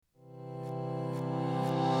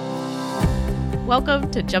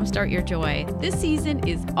Welcome to Jumpstart Your Joy. This season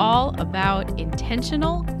is all about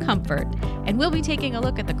intentional comfort, and we'll be taking a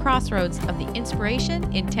look at the crossroads of the inspiration,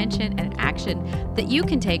 intention, and action that you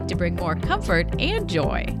can take to bring more comfort and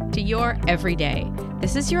joy to your everyday.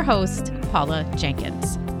 This is your host, Paula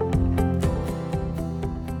Jenkins.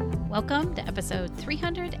 Welcome to episode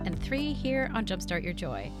 303 here on Jumpstart Your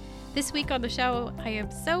Joy. This week on the show, I am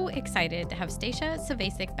so excited to have Stacia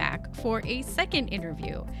Savasic back for a second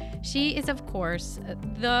interview. She is, of course,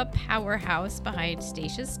 the powerhouse behind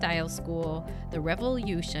Stacia's Style School, The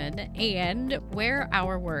Revolution, and Wear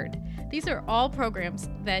Our Word. These are all programs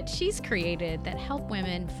that she's created that help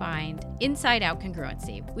women find inside-out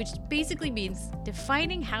congruency, which basically means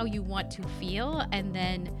defining how you want to feel and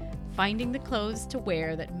then finding the clothes to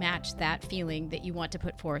wear that match that feeling that you want to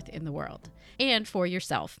put forth in the world and for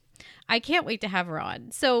yourself. I can't wait to have her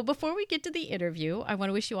on. So before we get to the interview, I want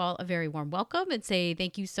to wish you all a very warm welcome and say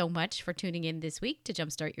thank you so much for tuning in this week to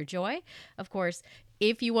Jumpstart Your Joy. Of course,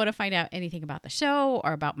 if you want to find out anything about the show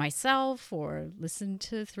or about myself or listen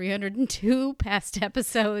to 302 past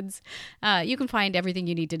episodes, you can find everything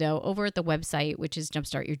you need to know over at the website, which is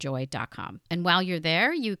jumpstartyourjoy.com. And while you're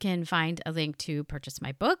there, you can find a link to purchase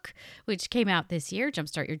my book, which came out this year,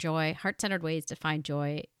 Jumpstart Your Joy, Heart-Centered Ways to Find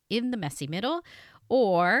Joy in the Messy Middle.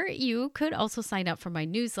 Or you could also sign up for my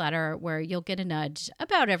newsletter where you'll get a nudge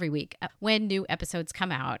about every week when new episodes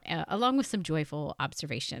come out, along with some joyful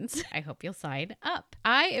observations. I hope you'll sign up.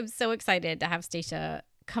 I am so excited to have Stacia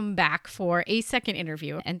come back for a second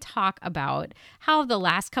interview and talk about how the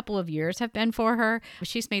last couple of years have been for her.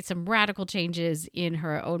 She's made some radical changes in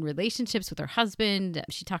her own relationships with her husband.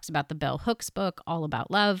 She talks about the Bell Hooks book, All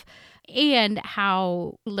About Love, and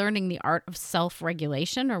how learning the art of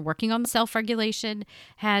self-regulation or working on self-regulation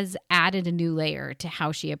has added a new layer to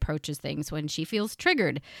how she approaches things when she feels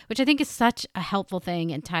triggered, which I think is such a helpful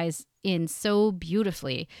thing and ties in so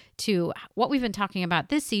beautifully to what we've been talking about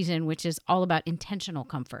this season, which is all about intentional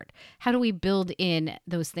comfort. How do we build in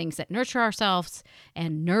those things that nurture ourselves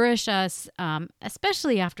and nourish us,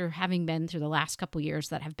 especially after having been through the last couple years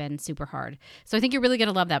that have been super hard. So I think you're really going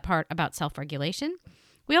to love that part about self-regulation.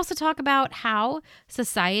 We also talk about how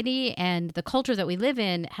society and the culture that we live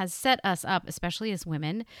in has set us up, especially as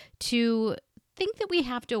women, to think that we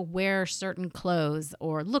have to wear certain clothes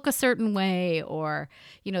or look a certain way, or,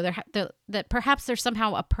 you know, that perhaps there's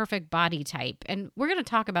somehow a perfect body type. And we're going to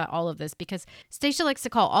talk about all of this because Stacia likes to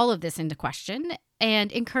call all of this into question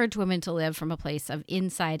and encourage women to live from a place of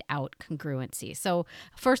inside out congruency. So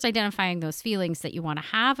first, identifying those feelings that you want to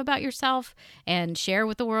have about yourself and share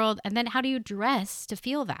with the world. And then how do you dress to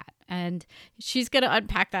feel that? And she's going to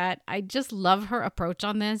unpack that. I just love her approach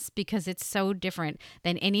on this because it's so different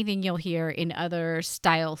than anything you'll hear in other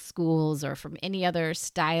style schools or from any other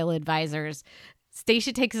style advisors.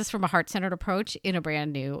 Stacia takes us from a heart-centered approach in a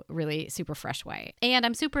brand new, really super fresh way. And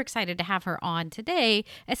I'm super excited to have her on today,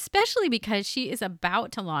 especially because she is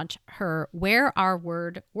about to launch her Wear Our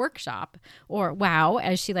Word workshop, or WOW,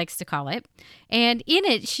 as she likes to call it. And in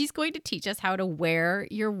it, she's going to teach us how to wear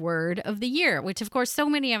your word of the year, which of course so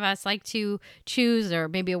many of us like to choose, or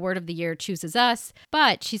maybe a word of the year chooses us.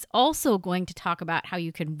 But she's also going to talk about how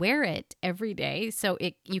you can wear it every day so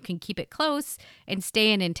you can keep it close and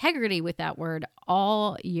stay in integrity with that word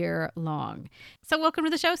all year long. So welcome to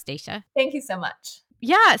the show, Stacia. Thank you so much.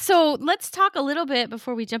 Yeah. So let's talk a little bit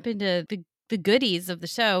before we jump into the goodies of the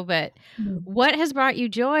show, but what has brought you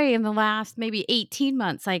joy in the last maybe 18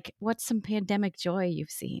 months? Like, what's some pandemic joy you've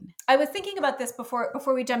seen? I was thinking about this before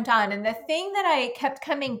we jumped on, and the thing that I kept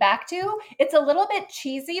coming back to, it's a little bit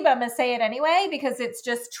cheesy, but I'm going to say it anyway because it's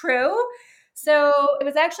just true. So it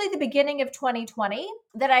was actually the beginning of 2020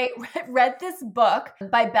 that I read this book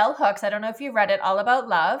by Bell Hooks. I don't know if you read it, All About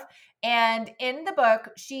Love. And in the book,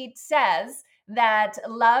 she says that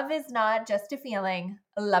love is not just a feeling,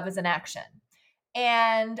 love is an action.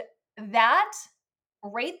 And that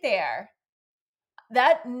right there,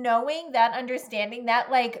 that knowing, that understanding,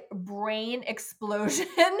 that like brain explosion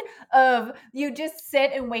of you just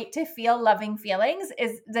sit and wait to feel loving feelings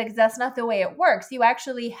is like, that's not the way it works. You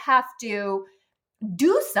actually have to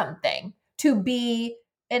do something to be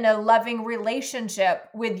in a loving relationship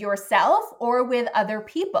with yourself or with other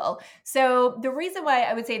people. So the reason why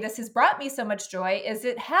I would say this has brought me so much joy is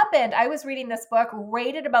it happened. I was reading this book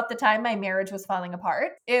right at about the time my marriage was falling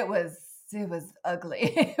apart. It was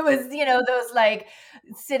ugly. It was, those like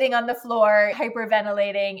sitting on the floor,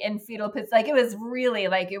 hyperventilating in fetal position. Like it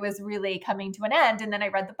was really coming to an end. And then I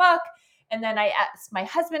read the book. And then I asked my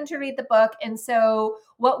husband to read the book. And so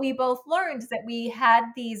what we both learned is that we had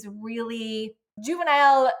these really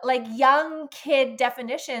juvenile, like young kid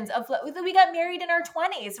definitions of we got married in our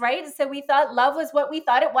 20s, right? So we thought love was what we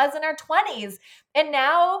thought it was in our 20s. And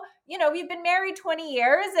now, we've been married 20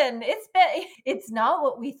 years and it's not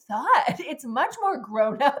what we thought. It's much more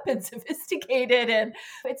grown up and sophisticated. And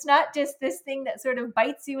it's not just this thing that sort of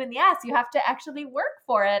bites you in the ass. You have to actually work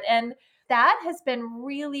for it. And that has been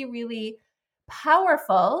really, really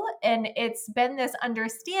powerful. And it's been this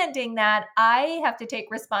understanding that I have to take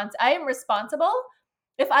I am responsible.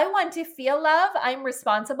 If I want to feel love, I'm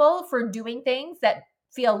responsible for doing things that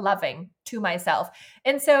feel loving to myself.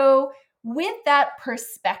 And so with that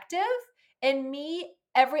perspective, and me,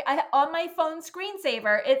 on my phone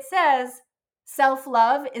screensaver, it says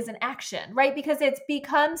self-love is an action, right? Because it's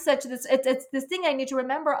become it's this thing I need to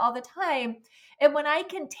remember all the time. And when I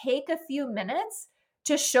can take a few minutes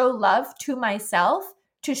to show love to myself,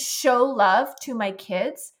 to show love to my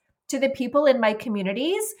kids, to the people in my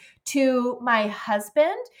communities, to my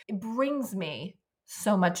husband, it brings me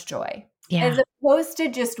so much joy. Yeah. As opposed to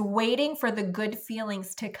just waiting for the good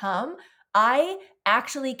feelings to come, I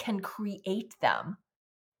actually can create them.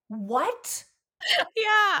 What?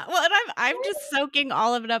 Yeah. Well, and I'm just soaking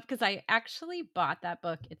all of it up because I actually bought that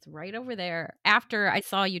book. It's right over there after I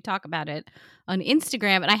saw you talk about it on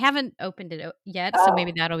Instagram, and I haven't opened it yet. So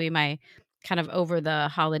maybe that'll be my kind of over the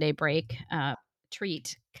holiday break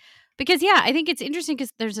treat. Because, yeah, I think it's interesting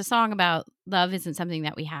because there's a song about love isn't something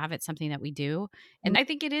that we have, it's something that we do. And I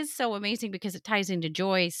think it is so amazing because it ties into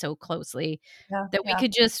joy so closely that we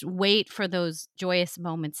could just wait for those joyous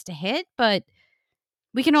moments to hit. But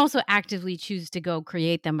we can also actively choose to go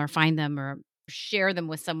create them or find them or share them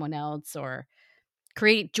with someone else or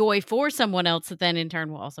create joy for someone else that then in turn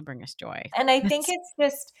will also bring us joy. And I think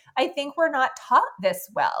I think we're not taught this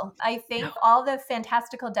well. I think all the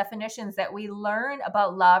fantastical definitions that we learn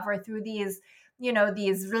about love are through these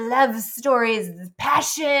love stories,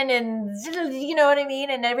 passion, and you know what I mean?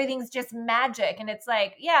 And everything's just magic. And it's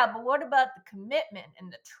like, yeah, but what about the commitment and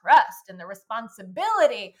the trust and the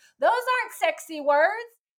responsibility? Those aren't sexy words.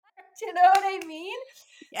 Do you know what I mean?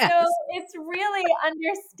 Yes. So it's really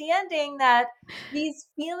understanding that these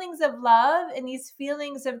feelings of love and these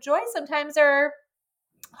feelings of joy sometimes are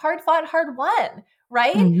hard fought, hard won,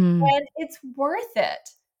 right? Mm-hmm. And it's worth it.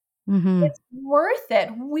 Mm-hmm. It's worth it.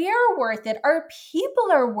 We're worth it. Our people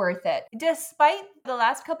are worth it. Despite the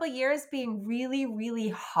last couple of years being really, really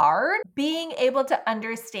hard, being able to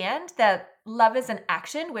understand that love is an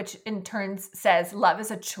action, which in turn says love is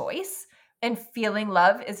a choice. And feeling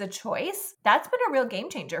love is a choice. That's been a real game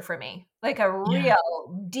changer for me. Like a real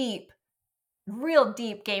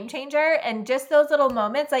deep game changer. And just those little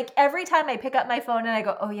moments, like every time I pick up my phone and I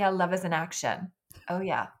go, oh yeah, love is an action. Oh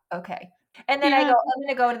yeah. Okay. And then I go, I'm going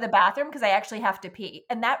to go to the bathroom because I actually have to pee.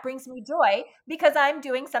 And that brings me joy because I'm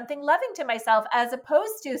doing something loving to myself as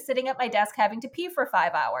opposed to sitting at my desk having to pee for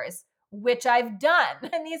 5 hours, which I've done.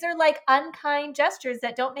 And these are like unkind gestures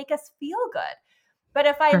that don't make us feel good. But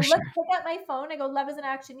if I pick at my phone, I go, love is an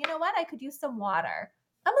action. You know what? I could use some water.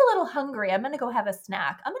 I'm a little hungry. I'm going to go have a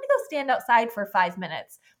snack. I'm going to go stand outside for 5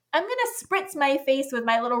 minutes. I'm going to spritz my face with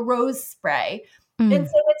my little rose spray. Mm. And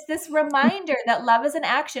so it's this reminder that love is an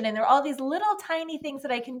action. And there are all these little tiny things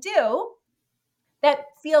that I can do that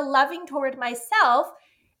feel loving toward myself.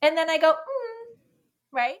 And then I go,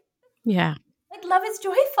 right? Yeah. Like love is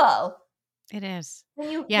joyful. It is.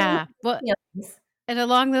 And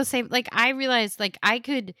along those same, like I realized like I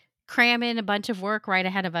could cram in a bunch of work right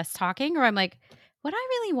ahead of us talking, or I'm like, what I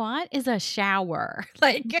really want is a shower.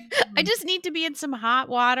 Like I just need to be in some hot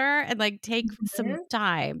water and like take some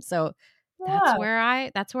time. So that's where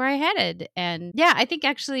I headed. And yeah, I think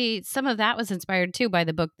actually some of that was inspired too by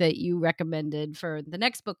the book that you recommended for the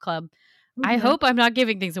next book club. Mm-hmm. I hope I'm not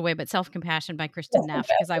giving things away, but Self-Compassion by Kristin Neff,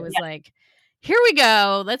 because I was like, here we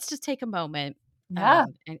go. Let's just take a moment.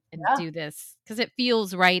 And do this because it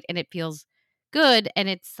feels right and it feels good. And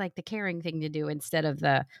it's like the caring thing to do instead of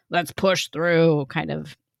the let's push through kind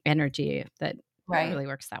of energy that really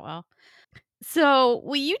works that well. So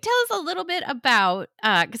will you tell us a little bit about,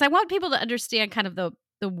 because I want people to understand kind of the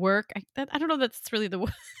work. I don't know that's really the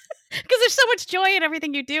work. Because there's so much joy in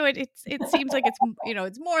everything you do. It seems like it's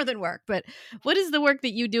it's more than work. But what is the work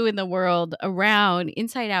that you do in the world around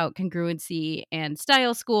Inside Out congruency and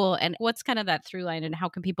Style School? And what's kind of that through line and how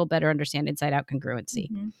can people better understand Inside Out congruency?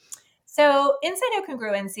 Mm-hmm. So Inside Out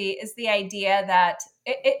congruency is the idea that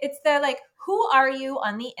it's the like, who are you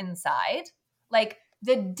on the inside? Like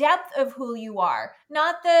the depth of who you are,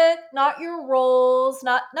 not your roles,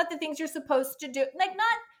 not the things you're supposed to do, like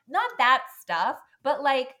not that stuff. But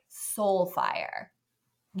like soul fire,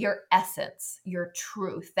 your essence, your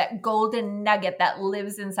truth, that golden nugget that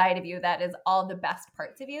lives inside of you, that is all the best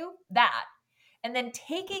parts of you, that. And then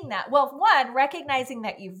taking that, well, one, recognizing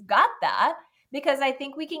that you've got that, because I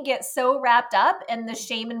think we can get so wrapped up in the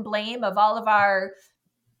shame and blame of all of our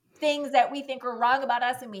things that we think are wrong about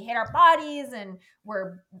us, and we hate our bodies, and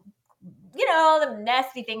we're, the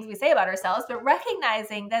nasty things we say about ourselves, but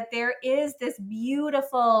recognizing that there is this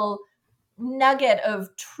beautiful nugget of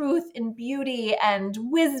truth and beauty and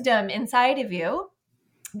wisdom inside of you,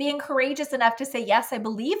 being courageous enough to say, yes, I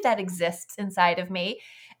believe that exists inside of me.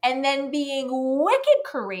 And then being wicked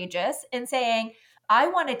courageous and saying, I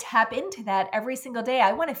want to tap into that every single day.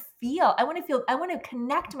 I want to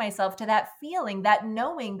connect myself to that feeling, that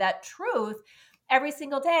knowing, that truth every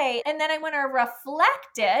single day. And then I want to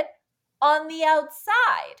reflect it on the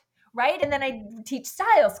outside. Right. And then I teach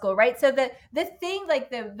style school. Right. So the thing, like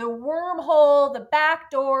the wormhole, the back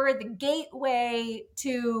door, the gateway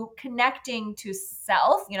to connecting to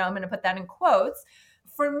self, I'm going to put that in quotes,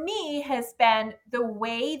 for me has been the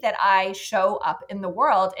way that I show up in the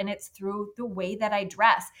world. And it's through the way that I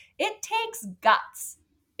dress. It takes guts.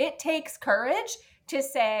 It takes courage to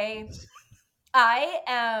say, I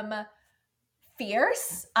am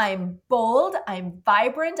fierce, I'm bold, I'm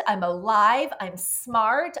vibrant, I'm alive, I'm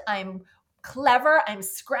smart, I'm clever, I'm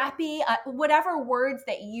scrappy, whatever words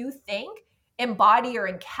that you think embody or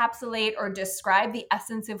encapsulate or describe the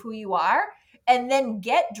essence of who you are, and then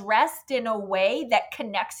get dressed in a way that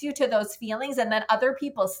connects you to those feelings, and then other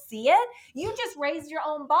people see it, you just raise your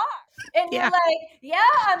own bar. And you're like, yeah,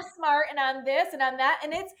 I'm smart and I'm this and I'm that.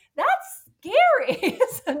 And that's scary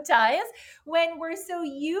sometimes when we're so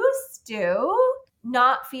used to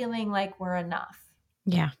not feeling like we're enough.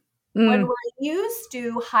 Yeah. When we're used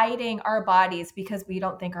to hiding our bodies because we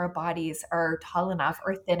don't think our bodies are tall enough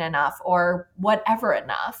or thin enough or whatever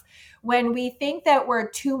enough. When we think that we're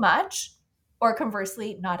too much or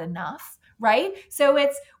conversely not enough. Right? So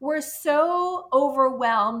we're so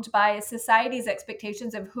overwhelmed by society's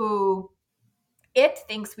expectations of who it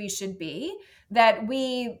thinks we should be that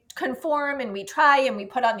we conform and we try and we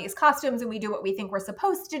put on these costumes and we do what we think we're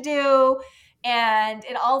supposed to do. And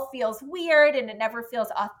it all feels weird and it never feels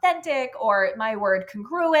authentic, or my word,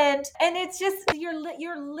 congruent. And it's just, you're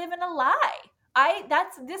living a lie.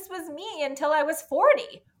 This was me until I was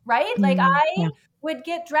 40, right? Like I would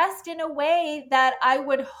get dressed in a way that I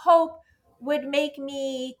would hope would make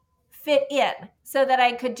me fit in so that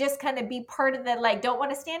I could just kind of be part of the, like, don't want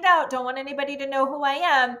to stand out, don't want anybody to know who I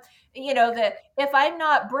am. That if I'm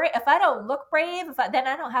not brave, if I don't look brave, then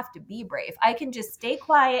I don't have to be brave. I can just stay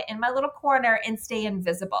quiet in my little corner and stay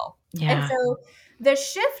invisible. Yeah. And so the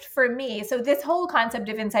shift for me, so this whole concept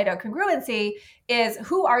of inside out congruency is,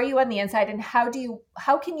 who are you on the inside and how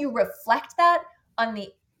can you reflect that on the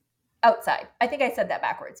outside? I think I said that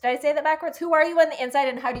backwards. Did I say that backwards? Who are you on the inside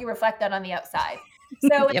and how do you reflect that on the outside?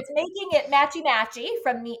 So It's making it matchy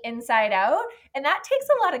from the inside out. And that takes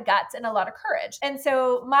a lot of guts and a lot of courage. And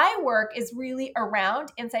so my work is really around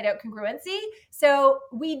inside out congruency. So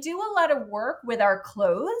we do a lot of work with our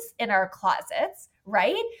clothes in our closets,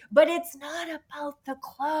 right? But it's not about the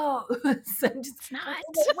clothes. It's not.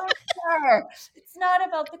 It's not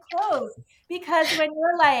about the clothes. Because when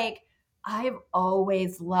you're like, I've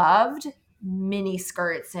always loved mini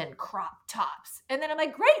skirts and crop tops. And then I'm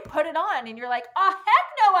like, great, put it on. And you're like, oh, heck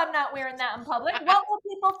no, I'm not wearing that in public. What will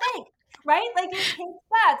people think? Right? Like it takes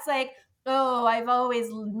that. It's like, oh, I've always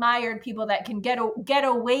admired people that can get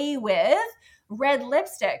away with red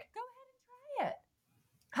lipstick. Go ahead and try it.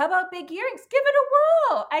 How about big earrings? Give it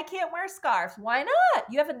a whirl. I can't wear scarves. Why not?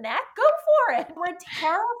 You have a neck? Go for it. We're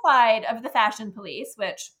terrified of the fashion police,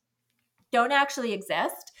 which don't actually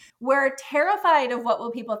exist. We're terrified of what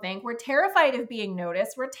will people think. We're terrified of being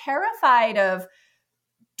noticed. We're terrified of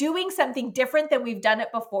doing something different than we've done it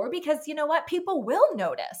before, because you know what? People will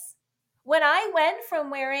notice. When I went from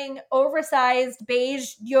wearing oversized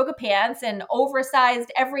beige yoga pants and oversized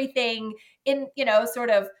everything in,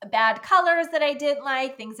 sort of bad colors that I didn't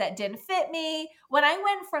like, things that didn't fit me, when I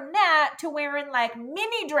went from that to wearing like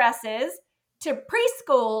mini dresses to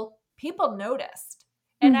preschool, people noticed.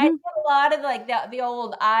 And I get a lot of like the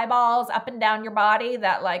old eyeballs up and down your body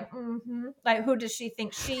that like who does she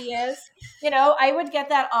think she is? I would get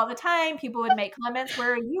that all the time. People would make comments,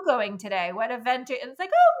 where are you going today? What event? And it's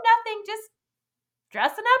like, oh, nothing, just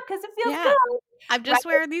dressing up because it feels good. I'm just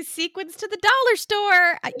wearing these sequins to the dollar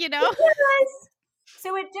store, Yes.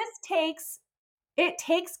 So it just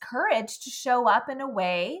takes courage to show up in a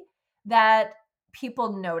way that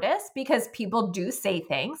people notice, because people do say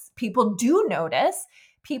things, people do notice.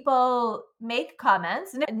 People make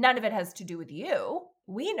comments, and none of it has to do with you.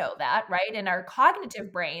 We know that, right? In our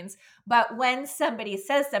cognitive brains. But when somebody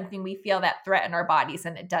says something, we feel that threat in our bodies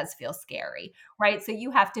and it does feel scary, right? So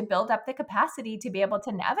you have to build up the capacity to be able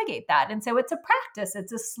to navigate that. And so it's a practice,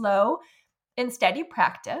 it's a slow and steady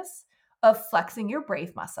practice of flexing your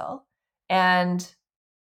brave muscle. And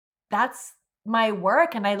that's my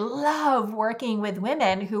work. And I love working with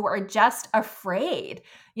women who are just afraid,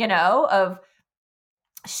 of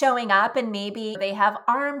showing up, and maybe they have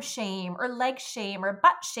arm shame or leg shame or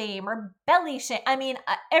butt shame or belly shame. I mean,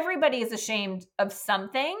 everybody is ashamed of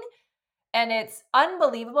something. And it's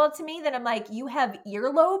unbelievable to me that I'm like, you have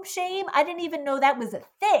earlobe shame? I didn't even know that was a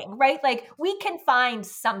thing, right? Like, we can find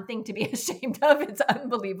something to be ashamed of. It's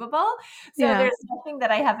unbelievable. So there's nothing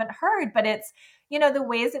that I haven't heard, but it's, the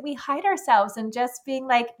ways that we hide ourselves, and just being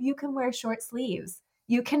like, you can wear short sleeves.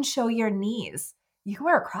 You can show your knees. You can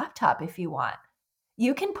wear a crop top if you want.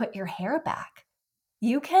 You can put your hair back.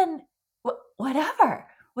 You can, whatever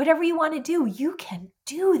you want to do, you can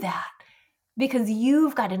do that. Because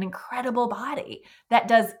you've got an incredible body that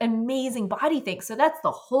does amazing body things. So that's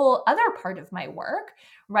the whole other part of my work,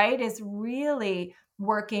 right? Is really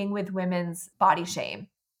working with women's body shame.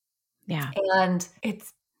 Yeah. And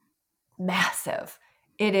it's massive.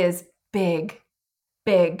 It is big,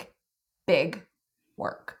 big, big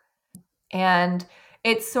work. And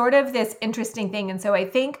it's sort of this interesting thing. And so I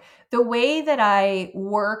think the way that I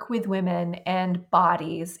work with women and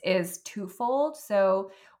bodies is twofold.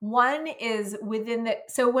 So one is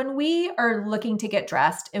so when we are looking to get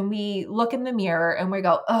dressed and we look in the mirror and we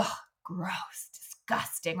go, oh, gross,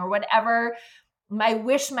 disgusting, or whatever. I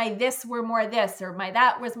wish my this were more this, or my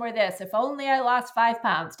that was more this. If only I lost 5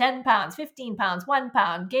 pounds, 10 pounds, 15 pounds, 1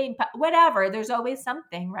 pound, gain, whatever. There's always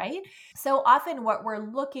something, right? So often what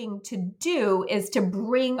we're looking to do is to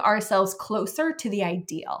bring ourselves closer to the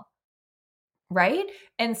ideal, right?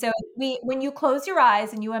 And so when you close your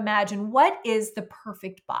eyes and you imagine, what is the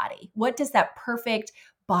perfect body? What does that perfect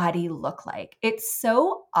body look like? It's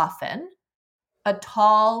so often a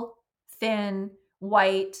tall, thin,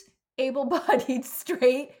 white, able-bodied,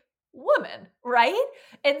 straight woman, right?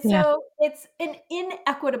 And so it's an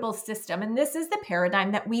inequitable system. And this is the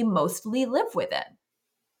paradigm that we mostly live within.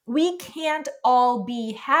 We can't all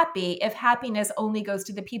be happy if happiness only goes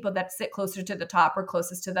to the people that sit closer to the top or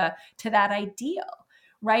closest to that ideal,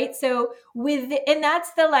 right? So and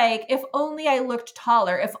that's the like, if only I looked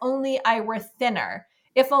taller, if only I were thinner,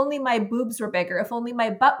 if only my boobs were bigger, if only my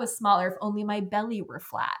butt was smaller, if only my belly were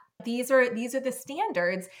flat. These are the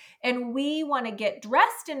standards, and we want to get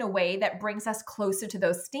dressed in a way that brings us closer to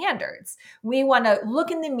those standards. We want to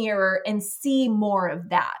look in the mirror and see more of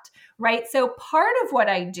that, right? So part of what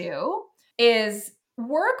I do is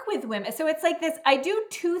work with women. So it's like this, I do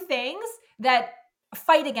two things that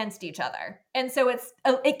fight against each other. And so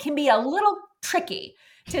it can be a little tricky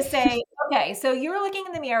to say, okay, so you're looking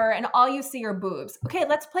in the mirror and all you see are boobs. Okay,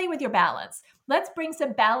 let's play with your balance. Let's bring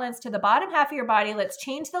some balance to the bottom half of your body. Let's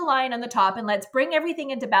change the line on the top and let's bring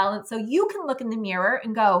everything into balance so you can look in the mirror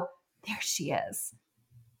and go, there she is.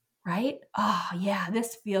 Right? Oh, yeah,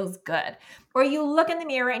 this feels good. Or you look in the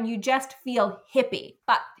mirror and you just feel hippie,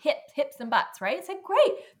 hips and butts, right? It's like,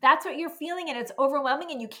 great. That's what you're feeling, and it's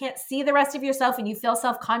overwhelming and you can't see the rest of yourself and you feel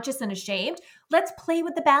self-conscious and ashamed. Let's play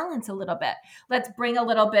with the balance a little bit. Let's bring a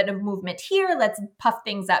little bit of movement here. Let's puff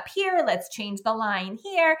things up here. Let's change the line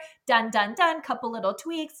here. Done, done, done. Couple little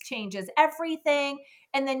tweaks, changes everything.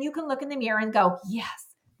 And then you can look in the mirror and go, yes,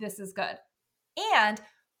 this is good. And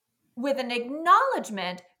with an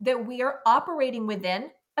acknowledgement that we are operating within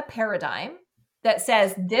a paradigm that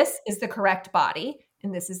says this is the correct body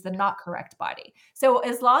and this is the not correct body. So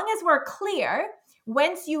as long as we're clear,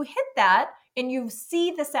 once you hit that and you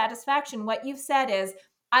see the satisfaction, what you've said is,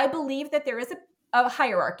 I believe that there is a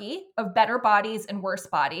hierarchy of better bodies and worse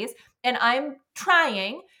bodies, and I'm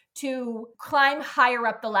trying to climb higher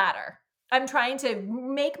up the ladder. I'm trying to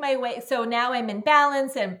make my way. So now I'm in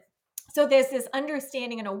balance, and so there's this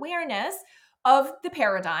understanding and awareness of the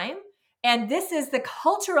paradigm, and this is the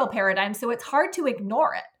cultural paradigm, so it's hard to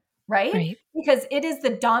ignore it, right? Because it is the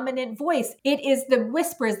dominant voice. It is the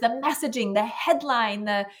whispers, the messaging, the headline,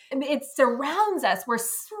 it surrounds us. We're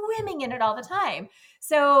swimming in it all the time.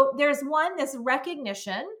 So there's this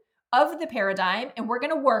recognition of the paradigm, and we're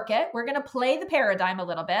going to work it. We're going to play the paradigm a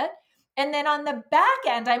little bit. And then on the back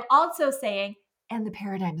end, I'm also saying, and the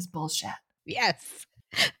paradigm is bullshit. Yes.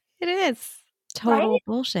 It is total right?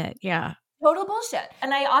 bullshit. Yeah. Total bullshit.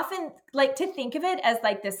 And I often like to think of it as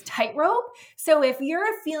like this tightrope. So if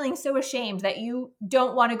you're feeling so ashamed that you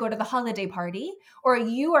don't want to go to the holiday party, or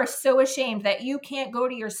you are so ashamed that you can't go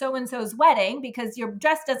to your so-and-so's wedding because your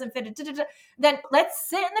dress doesn't fit, then let's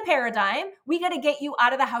sit in the paradigm. We got to get you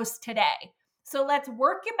out of the house today. So let's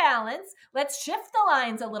work your balance. Let's shift the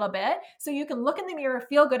lines a little bit so you can look in the mirror,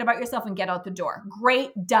 feel good about yourself, and get out the door.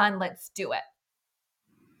 Great, done. Let's do it.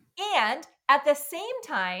 And at the same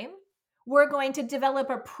time, we're going to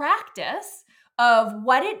develop a practice of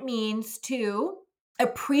what it means to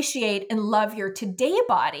appreciate and love your today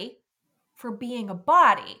body for being a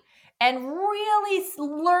body, and really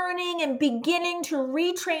learning and beginning to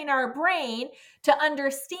retrain our brain to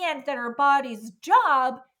understand that our body's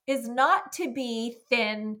job is not to be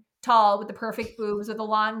thin, tall, with the perfect boobs, with a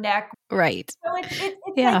long neck. Right. So it's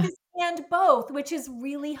like this and both, which is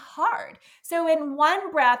really hard. So in one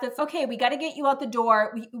breath, it's okay, we got to get you out the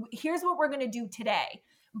door. Here's what we're going to do today.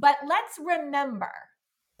 But let's remember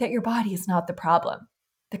that your body is not the problem.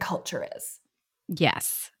 The culture is.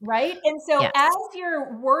 Yes. Right? And so as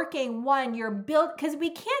you're working you're built, because we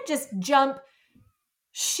can't just jump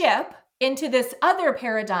ship into this other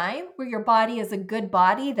paradigm where your body is a good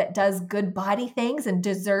body that does good body things and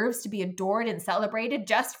deserves to be adored and celebrated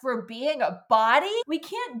just for being a body. We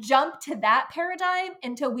can't jump to that paradigm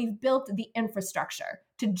until we've built the infrastructure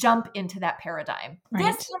to jump into that paradigm. Right.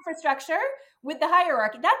 This infrastructure with the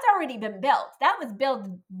hierarchy, that's already been built. That was built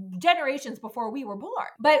generations before we were born.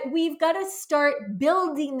 But we've got to start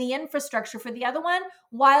building the infrastructure for the other one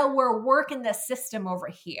while we're working the system over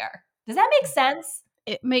here. Does that make sense?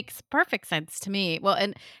 It makes perfect sense to me. Well,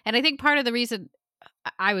 and I think part of the reason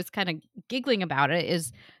I was kind of giggling about it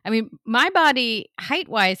is, I mean, my body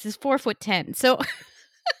height-wise is 4'10". So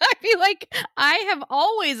I feel like I have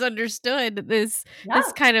always understood this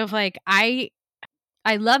kind of like, I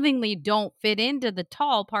lovingly don't fit into the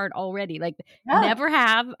tall part already. Like never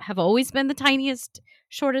have always been the tiniest,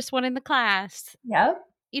 shortest one in the class. Yeah.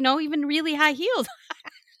 You know, even really high heels.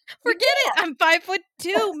 Forget it. I'm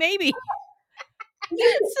 5'2", maybe.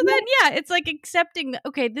 So then, it's like accepting that,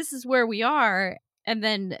 okay, this is where we are, and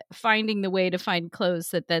then finding the way to find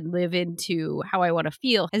clothes that then live into how I want to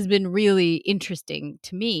feel has been really interesting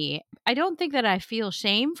to me. I don't think that I feel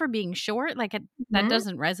shame for being short. Like that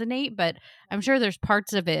doesn't resonate, but I'm sure there's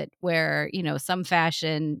parts of it where, you know, some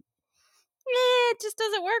fashion, it just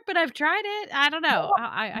doesn't work, but I've tried it. I don't know.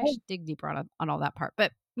 I should dig deeper on all that part.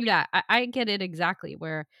 But yeah, I get it exactly,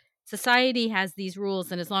 where society has these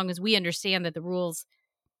rules, and as long as we understand that the rules,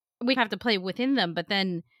 we have to play within them, but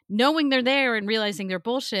then knowing they're there and realizing they're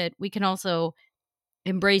bullshit, we can also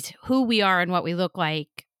embrace who we are and what we look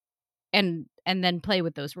like, and then play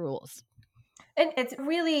with those rules. And it's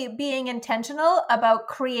really being intentional about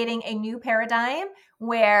creating a new paradigm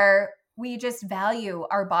where we just value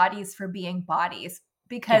our bodies for being bodies,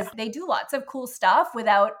 because they do lots of cool stuff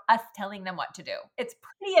without us telling them what to do. It's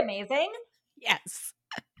pretty amazing. Yes.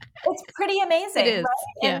 It's pretty amazing. It is.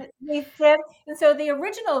 Right? Yeah. And so the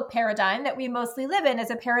original paradigm that we mostly live in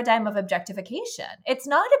is a paradigm of objectification. It's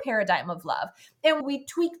not a paradigm of love. And we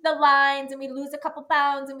tweak the lines and we lose a couple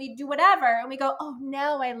pounds and we do whatever. And we go, oh,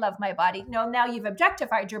 now I love my body. No, now you've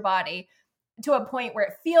objectified your body to a point where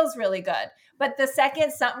it feels really good. But the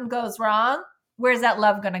second something goes wrong, where's that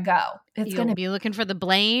love going to go? It's going to be looking for the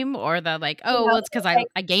blame, or the like, oh, well, it's because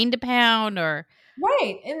I gained a pound, or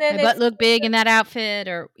right. And then my butt looked big in that outfit,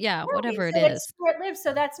 or whatever it is. Short-lived.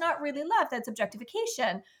 So that's not really love. That's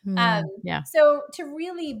objectification. Yeah. So to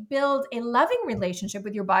really build a loving relationship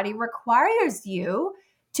with your body requires you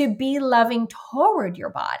to be loving toward your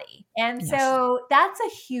body. And so that's a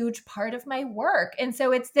huge part of my work. And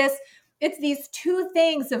so it's these two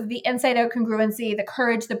things of the inside out congruency, the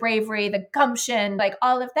courage, the bravery, the gumption, like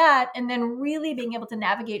all of that. And then really being able to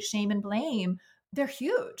navigate shame and blame. They're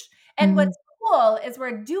huge. And what's cool is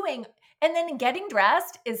we're doing, and then getting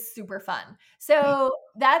dressed is super fun. So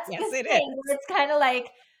that's the thing. It's kind of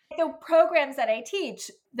like the programs that I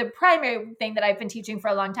teach. The primary thing that I've been teaching for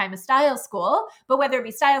a long time is Style School. But whether it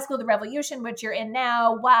be Style School, the Revolution, which you're in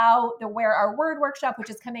now, WOW, the Wear Our Word workshop,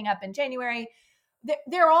 which is coming up in January,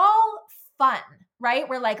 they're all fun, right?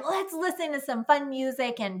 We're like, let's listen to some fun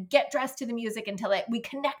music and get dressed to the music until we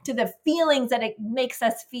connect to the feelings that it makes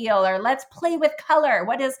us feel, or let's play with color.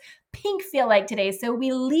 What does pink feel like today? So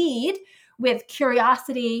we lead with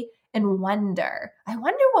curiosity and wonder. I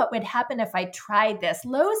wonder what would happen if I tried this.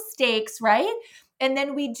 Low stakes, right? And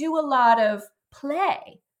then we do a lot of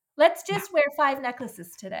play. Let's just wear 5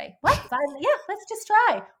 necklaces today. What? 5? Yeah, let's just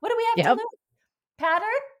try. What do we have to lose? Pattern?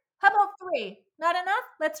 How about 3? Not enough?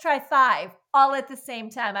 Let's try 5 all at the same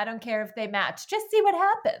time. I don't care if they match. Just see what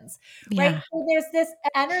happens, right? Yeah, So there's this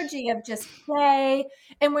energy of just play.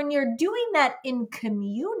 And when you're doing that in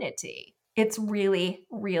community, it's really,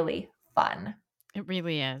 really fun. it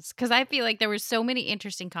really is. Because I feel like there were so many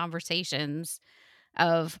interesting conversations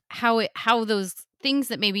of how those things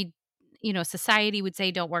that maybe society would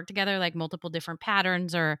say don't work together, like multiple different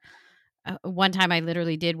patterns. Or one time I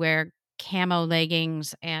literally did wear camo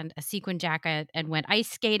leggings and a sequin jacket and went ice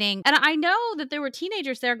skating, and I know that there were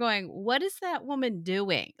teenagers there going, what is that woman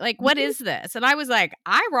doing, like what is this? And I was like,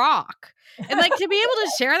 I rock. And like to be able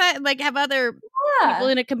to share that and like have other people Yeah.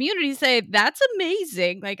 in a community say that's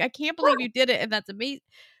amazing, like I can't believe you did it and that's amazing,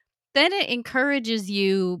 then it encourages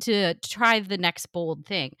you to try the next bold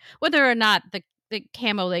thing. Whether or not the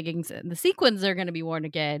camo leggings and the sequins are going to be worn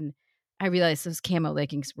again, I realized those camo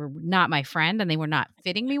leggings were not my friend and they were not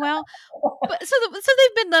fitting me well. But so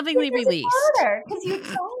they've been It lovingly doesn't released. matter because you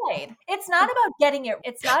tried. It's not about getting it.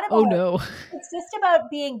 It's not Oh about, no. it's just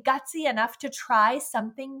about being gutsy enough to try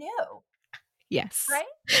something new, Yes. right?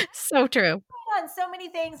 So true. On so many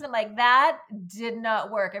things and like that did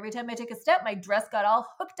not work. Every time I took a step, my dress got all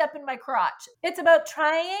hooked up in my crotch. It's about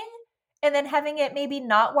trying and then having it maybe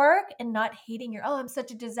not work and not hating your, oh, I'm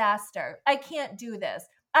such a disaster. I can't do this.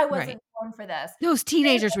 I Right. wasn't born for this. Those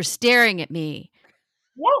teenagers were staring at me.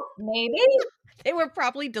 Yeah, maybe. They were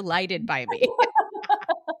probably delighted by me.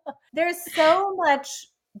 There's so much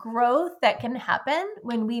growth that can happen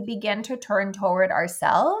when we begin to turn toward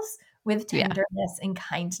ourselves with Yeah. tenderness and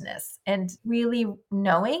kindness and really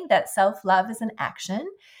knowing that self-love is an action.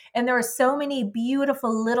 And there are so many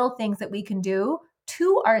beautiful little things that we can do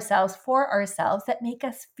to ourselves, for ourselves, that make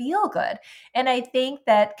us feel good. And I think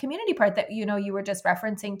that community part that you were just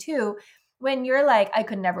referencing too, when you're like, I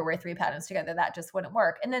could never wear 3 patterns together, that just wouldn't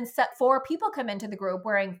work. And then 4 people come into the group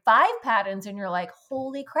wearing 5 patterns, and you're like,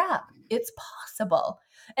 holy crap, it's possible.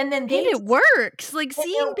 And then And they it works. Like and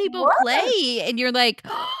seeing it people works. play and you're like,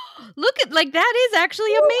 oh, look at, like that is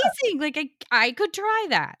actually amazing. Like I could try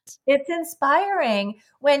that. It's inspiring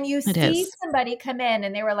when you It see is. somebody come in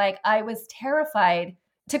and they were like, I was terrified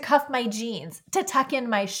to cuff my jeans, to tuck in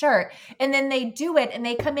my shirt. And then they do it and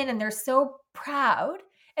they come in and they're so proud.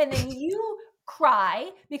 And then you cry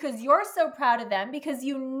because you're so proud of them because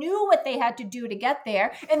you knew what they had to do to get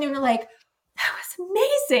there. And then you're like, that was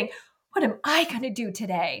amazing. What am I going to do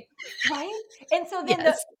today? Right? And so then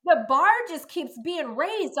Yes. the bar just keeps being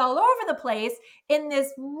raised all over the place in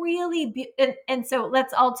this really and so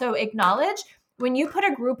let's also acknowledge when you put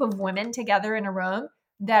a group of women together in a room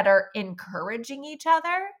that are encouraging each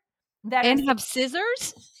other, that are And have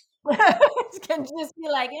scissors. can just be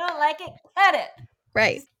like, you don't like it, cut it,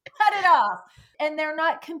 Right. just cut it off, and they're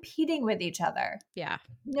not competing with each other. Yeah.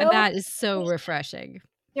 And No, that is so refreshing.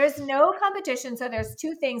 there's no competition. So there's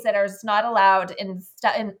 2 things that are just not allowed in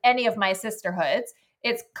any of my sisterhoods.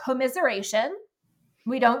 It's commiseration.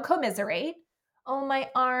 We don't commiserate. Oh, my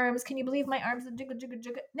arms! Can you believe my arms are jiggle jiggle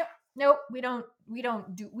jiggle? No, no, we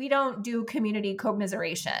don't do community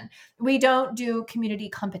commiseration. We don't do community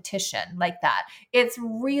competition like that. It's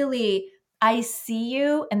really, I see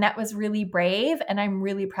you and that was really brave and I'm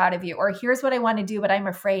really proud of you. Or here's what I want to do, but I'm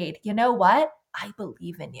afraid. You know what? I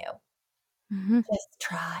believe in you. Mhm. Just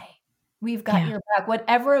try. We've got Yeah. your back.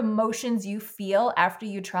 Whatever emotions you feel after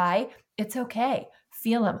you try, it's okay.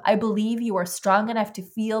 Feel them. I believe you are strong enough to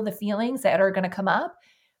feel the feelings that are going to come up.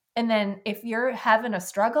 And then if you're having a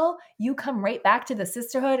struggle, you come right back to the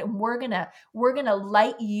sisterhood and we're going to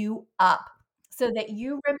light you up so that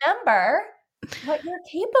you remember what you're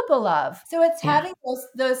capable of. So it's Yeah. having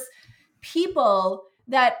those people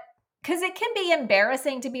that, cuz it can be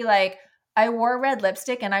embarrassing to be like, I wore red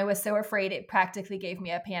lipstick and I was so afraid it practically gave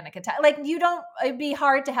me a panic attack. Like it'd be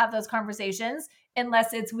hard to have those conversations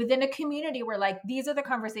unless it's within a community where like these are the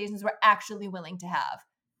conversations we're actually willing to have.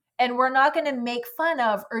 And we're not going to make fun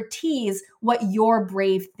of or tease what your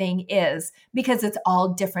brave thing is because it's all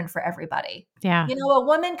different for everybody. Yeah. A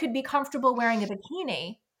woman could be comfortable wearing a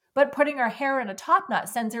bikini, but putting her hair in a top knot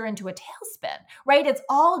sends her into a tailspin, right? It's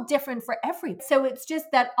all different for everybody. So it's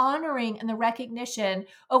just that honoring and the recognition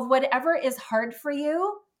of whatever is hard for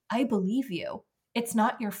you. I believe you. It's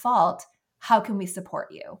not your fault. How can we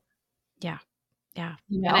support you? Yeah. Yeah.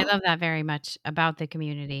 You And I know? love that very much about the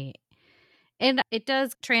community. And it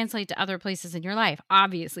does translate to other places in your life.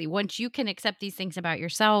 Obviously, once you can accept these things about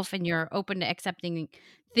yourself and you're open to accepting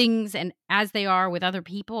things and as they are with other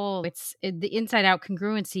people, the inside out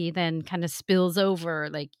congruency then kind of spills over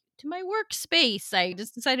like to my workspace. I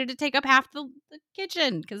just decided to take up half the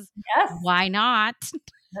kitchen because Yes, why not?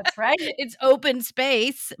 that's right. It's open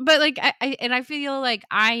space. But like I feel like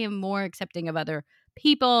I am more accepting of other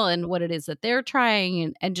people and what it is that they're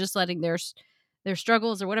trying, and just letting their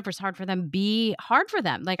struggles or whatever's hard for them be hard for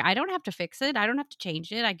them. Like, I don't have to fix it. I don't have to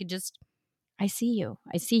change it. I could just, I see you.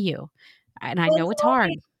 I see you. And I Well, know it's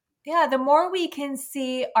hard. yeah, the more we can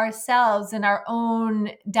see ourselves and our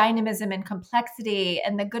own dynamism and complexity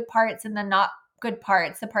and the good parts and the not good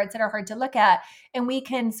parts, the parts that are hard to look at, and we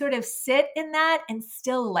can sort of sit in that and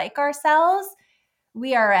still like ourselves,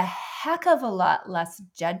 we are a heck of a lot less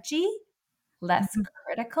judgy, less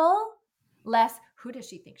critical, less who does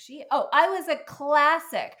she think she is? Oh, I was a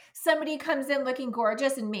classic. Somebody comes in looking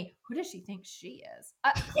gorgeous and me, who does she think she is?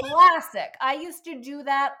 A classic. I used to do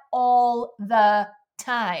that all the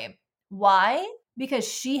time. Why? Because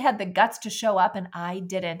she had the guts to show up and I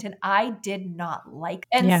didn't. And I did not like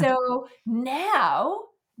it. And Yeah. so now,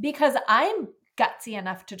 because I'm gutsy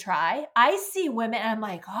enough to try, I see women and I'm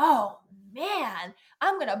like, oh man,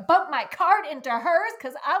 I'm going to bump my card into hers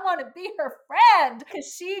because I want to be her friend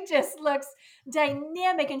because she just looks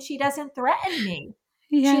dynamic and she doesn't threaten me.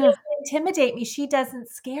 She doesn't intimidate me. She doesn't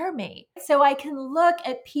scare me. So I can look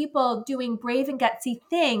at people doing brave and gutsy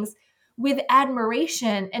things with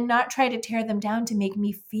admiration and not try to tear them down to make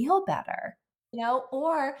me feel better. You know,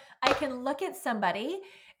 or I can look at somebody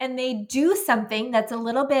and they do something that's a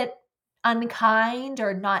little bit unkind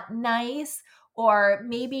or not nice, or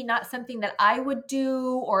maybe not something that I would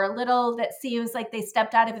do, or a little that seems like they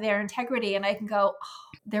stepped out of their integrity. And I can go,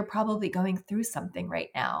 oh, they're probably going through something right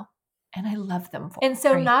now. And I love them for it. And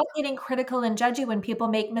so not getting critical and judgy when people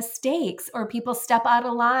make mistakes or people step out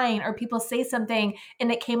of line or people say something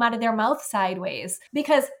and it came out of their mouth sideways,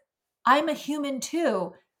 because I'm a human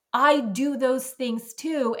too. I do those things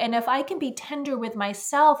too. And if I can be tender with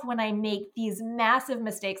myself when I make these massive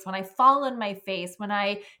mistakes, when I fall on my face, when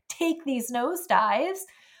I take these nosedives,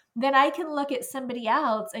 then I can look at somebody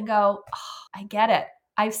else and go, oh, I get it.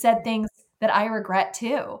 I've said things that I regret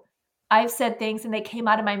too. I've said things and they came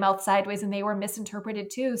out of my mouth sideways and they were misinterpreted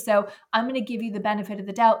too. So I'm going to give you the benefit of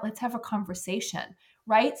the doubt. Let's have a conversation.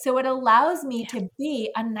 Right. So it allows me to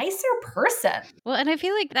be a nicer person. Well, and I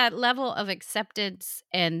feel like that level of acceptance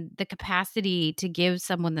and the capacity to give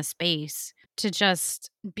someone the space to just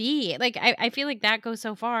be, like, I feel like that goes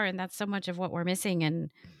so far, and that's so much of what we're missing.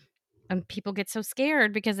 And people get so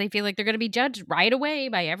scared because they feel like they're going to be judged right away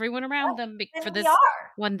by everyone around them for this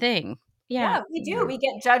one thing. Yeah, we do. We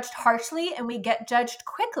get judged harshly and we get judged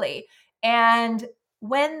quickly. And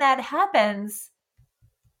when that happens,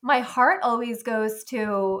 my heart always goes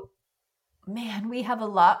to, man, we have a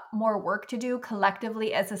lot more work to do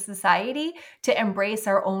collectively as a society to embrace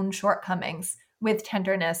our own shortcomings with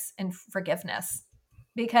tenderness and forgiveness.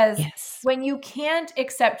 Because when you can't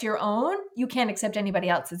accept your own, you can't accept anybody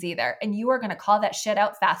else's either. And you are going to call that shit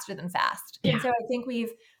out faster than fast. Yeah. And so I think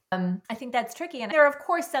I think that's tricky. And there are, of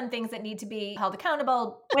course, some things that need to be held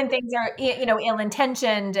accountable when things are,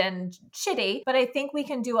 ill-intentioned and shitty. But I think we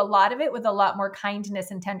can do a lot of it with a lot more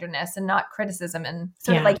kindness and tenderness and not criticism and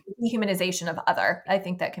sort of like dehumanization of other. I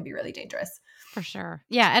think that can be really dangerous. For sure.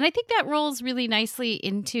 Yeah. And I think that rolls really nicely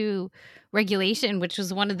into regulation, which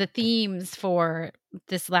was one of the themes for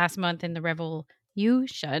this last month in the Revolution.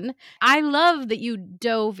 I love that you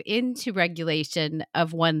dove into regulation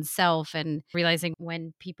of oneself and realizing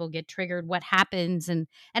when people get triggered, what happens, and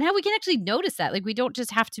how we can actually notice that. Like, we don't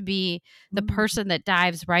just have to be the person that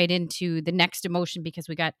dives right into the next emotion because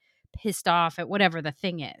we got pissed off at whatever the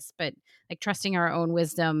thing is, but like trusting our own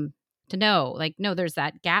wisdom to know, like, no, there's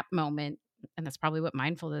that gap moment. And that's probably what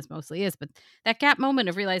mindfulness mostly is, but that gap moment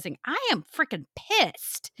of realizing I am freaking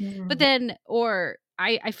pissed, but then, or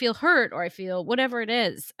I feel hurt, or I feel whatever it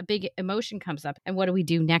is, a big emotion comes up. And what do we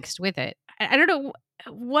do next with it? I don't know.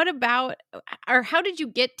 What about, or how did you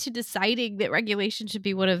get to deciding that regulation should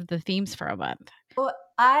be one of the themes for a month? Well,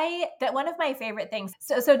 that one of my favorite things.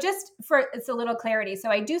 So just for, it's a little clarity. So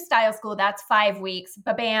I do style school. That's 5 weeks,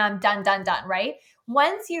 bam, done, right?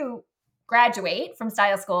 Once you graduate from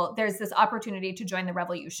style school, there's this opportunity to join the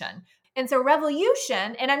Revolution. And so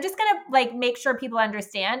Revolution, and I'm just going to like make sure people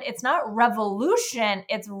understand, it's not revolution,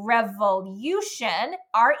 it's revolution,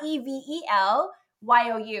 REVELYOU.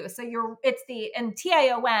 So and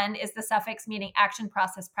TION is the suffix meaning action,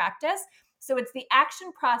 process, practice. So it's the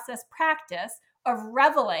action, process, practice of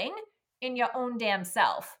reveling in your own damn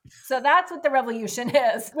self. So that's what the Revolution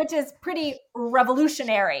is, which is pretty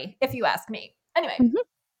revolutionary, if you ask me. Anyway.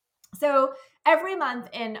 So every month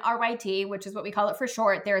in RYT, which is what we call it for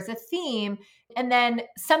short, there's a theme, and then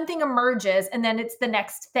something emerges, and then it's the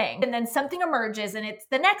next thing. And then something emerges, and it's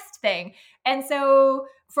the next thing. And so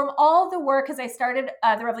from all the work, because I started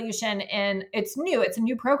the Revolution, and it's new, it's a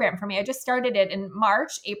new program for me. I just started it in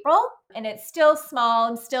March, April, and it's still small.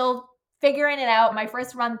 I'm still figuring it out, my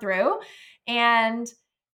first run through. And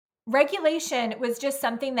regulation was just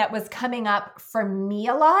something that was coming up for me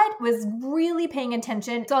a lot, was really paying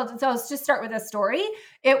attention. So I'll just start with a story.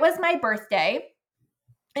 It was my birthday,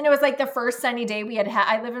 and it was like the first sunny day we had.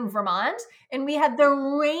 I live in Vermont, and we had the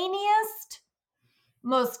rainiest,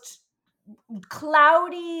 most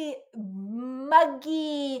cloudy,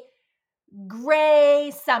 muggy,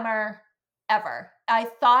 gray summer ever. I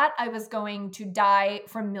thought I was going to die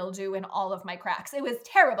from mildew in all of my cracks. It was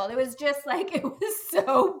terrible. It was just like, it was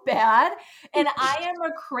so bad. And I am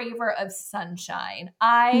a craver of sunshine.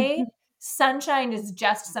 Sunshine is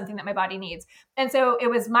just something that my body needs. And so it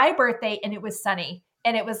was my birthday, and it was sunny.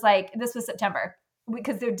 And it was like, this was September,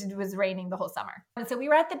 because it was raining the whole summer. And so we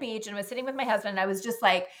were at the beach, and I was sitting with my husband, and I was just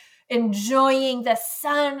like enjoying the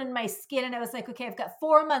sun and my skin. And I was like, okay, I've got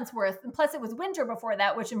 4 months worth. And plus it was winter before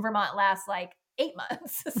that, which in Vermont lasts like 8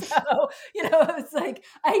 months. So, it's like,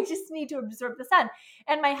 I just need to absorb the sun.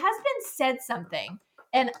 And my husband said something,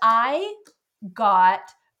 and I got,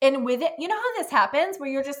 and with it, you know how this happens where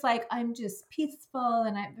you're just like, I'm just peaceful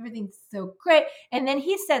and everything's so great. And then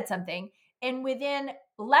he said something, and within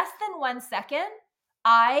less than 1 second,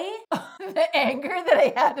 the anger that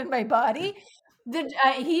I had in my body,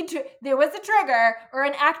 there was a trigger or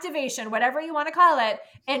an activation, whatever you want to call it,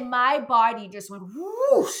 and my body just went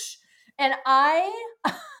whoosh, and I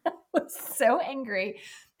was so angry.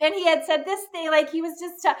 And he had said this thing, like he was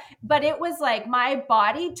just, but it was like my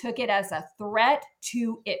body took it as a threat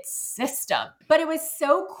to its system. But it was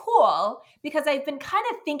so cool because I've been kind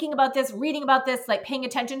of thinking about this, reading about this, like paying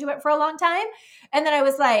attention to it for a long time. And then I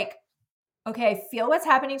was like, okay, I feel what's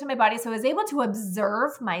happening to my body. So I was able to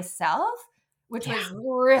observe myself, which was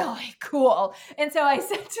really cool. And so I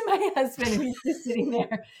said to my husband, and he's just sitting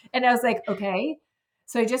there, and I was like, okay,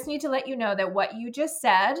 so I just need to let you know that what you just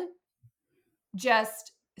said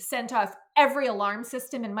just sent off every alarm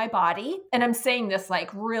system in my body. And I'm saying this like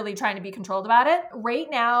really trying to be controlled about it. Right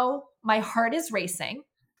now, my heart is racing.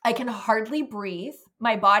 I can hardly breathe.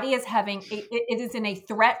 My body is it is in a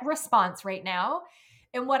threat response right now.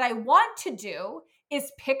 And what I want to do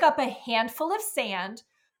is pick up a handful of sand,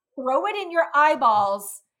 throw it in your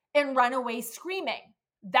eyeballs, and run away screaming.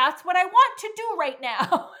 That's what I want to do right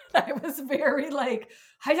now. I was very like,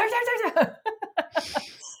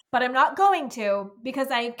 but I'm not going to, because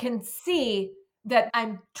I can see that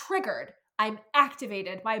I'm triggered. I'm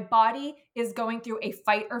activated. My body is going through a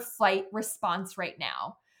fight or flight response right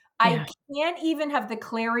now. Yeah. I can't even have the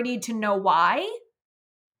clarity to know why,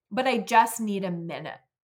 but I just need a minute.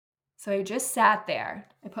 So I just sat there.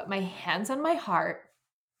 I put my hands on my heart,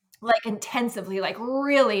 like intensively, like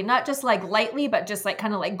really, not just like lightly, but just like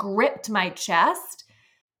kind of like gripped my chest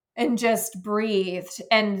and just breathed,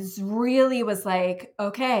 and really was like,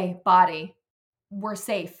 okay, body, we're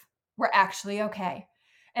safe. We're actually okay.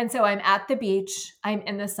 And so I'm at the beach. I'm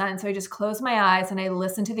in the sun. So I just close my eyes and I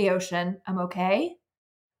listen to the ocean. I'm okay.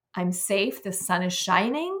 I'm safe. The sun is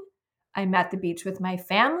shining. I'm at the beach with my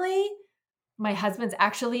family. My husband's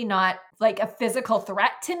actually not like a physical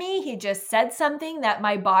threat to me. He just said something that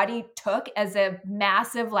my body took as a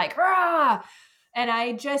massive like, rah! And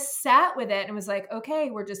I just sat with it and was like,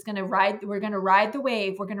 okay, we're going to ride the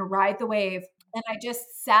wave. We're going to ride the wave. And I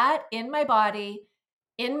just sat in my body,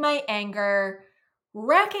 in my anger,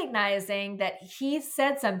 recognizing that he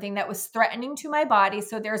said something that was threatening to my body.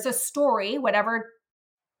 So there's a story, whatever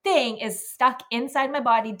thing is stuck inside my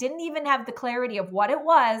body, didn't even have the clarity of what it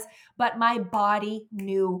was, but my body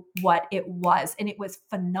knew what it was. And it was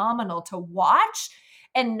phenomenal to watch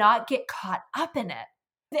and not get caught up in it.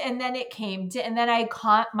 And then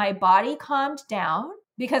my body calmed down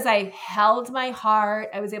because I held my heart.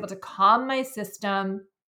 I was able to calm my system.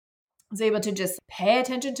 I was able to just pay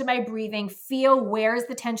attention to my breathing, feel where's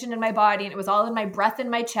the tension in my body. And it was all in my breath in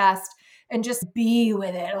my chest, and just be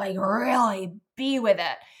with it, like really be with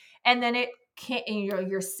it. And then it can't,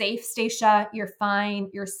 you're safe, Stacia, you're fine,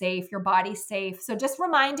 you're safe, your body's safe. So just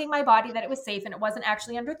reminding my body that it was safe and it wasn't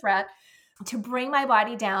actually under threat, to bring my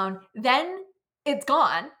body down. Then it's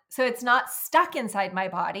gone. So it's not stuck inside my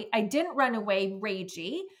body. I didn't run away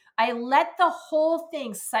ragey. I let the whole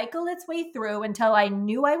thing cycle its way through until I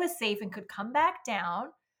knew I was safe and could come back down.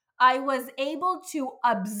 I was able to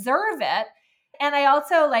observe it. And I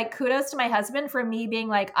also like kudos to my husband for me being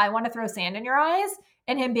like, I want to throw sand in your eyes,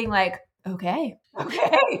 and him being like, okay.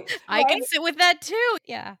 I can Right? sit with that too.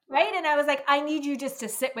 Yeah. Right. And I was like, I need you just to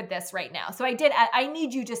sit with this right now. So I did. I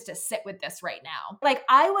need you just to sit with this right now. Like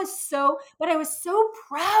but I was so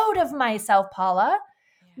proud of myself, Paula,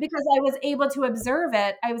 because I was able to observe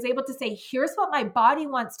it. I was able to say, here's what my body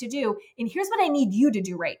wants to do. And here's what I need you to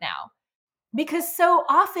do right now. Because so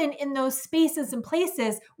often in those spaces and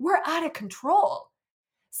places, we're out of control.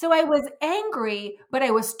 So I was angry, but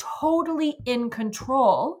I was totally in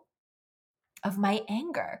control of my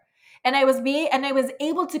anger. And I was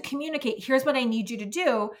able to communicate, here's what I need you to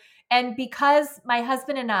do. And because my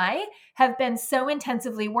husband and I have been so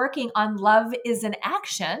intensively working on love is an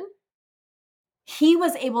action, he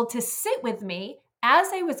was able to sit with me as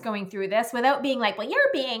I was going through this without being like, well,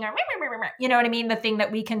 you're being, you know what I mean? The thing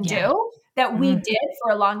that we can do that we did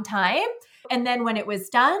for a long time. And then when it was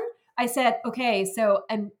done, I said, okay, so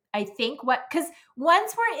I think because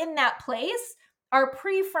once we're in that place, our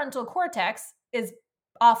prefrontal cortex is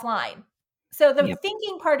offline. So the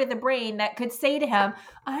thinking part of the brain that could say to him,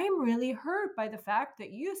 I'm really hurt by the fact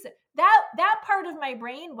that you said that part of my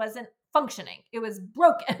brain wasn't functioning. It was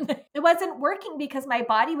broken. It wasn't working because my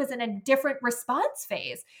body was in a different response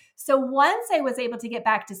phase. So once I was able to get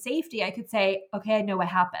back to safety, I could say, okay, I know what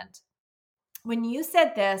happened. When you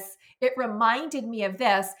said this, it reminded me of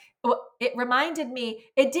this.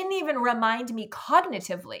 It didn't even remind me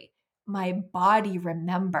cognitively. My body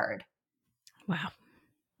remembered. Wow.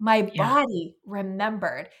 My body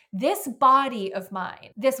remembered. This body of mine,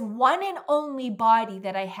 this one and only body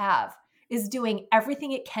that I have, is doing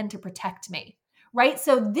everything it can to protect me, right?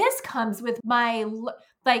 So this comes with my,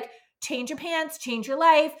 like, change your pants, change your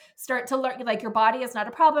life, start to learn, like, your body is not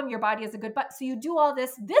a problem. Your body is a good, so you do all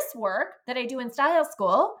this work that I do in style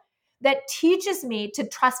school that teaches me to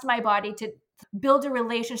trust my body, to build a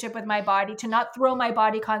relationship with my body, to not throw my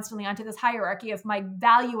body constantly onto this hierarchy of my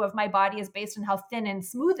value of my body is based on how thin and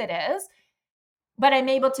smooth it is. But I'm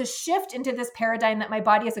able to shift into this paradigm that my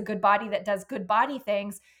body is a good body that does good body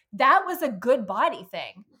things. That was a good body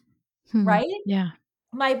thing, right? Yeah.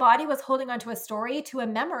 My body was holding onto a story, to a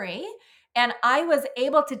memory, and I was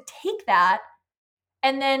able to take that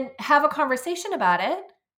and then have a conversation about it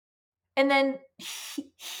and then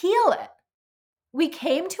heal it. We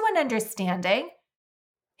came to an understanding.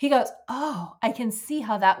 He goes, oh, I can see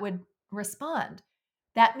how that would respond.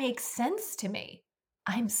 That makes sense to me.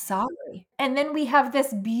 I'm sorry. And then we have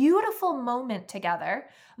this beautiful moment together.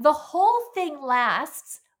 The whole thing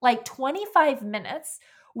lasts like 25 minutes,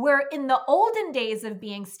 where in the olden days of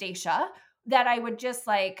being Stacia, that I would just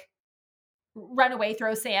like run away,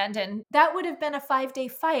 throw sand. And that would have been a 5-day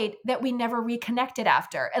fight that we never reconnected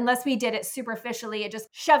after, unless we did it superficially and just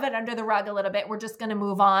shove it under the rug a little bit. We're just going to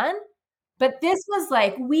move on. But this was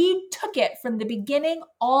like, we took it from the beginning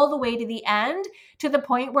all the way to the end, to the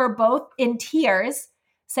point where both in tears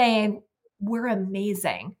saying, we're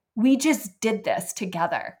amazing. We just did this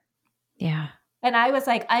together. Yeah. And I was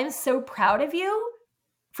like, I'm so proud of you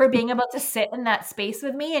for being able to sit in that space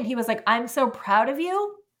with me. And he was like, I'm so proud of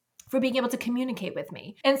you for being able to communicate with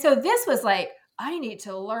me. And so this was like, I need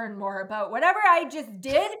to learn more about whatever I just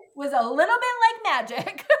did was a little bit like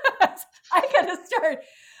magic. I got to start.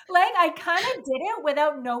 Like, I kind of did it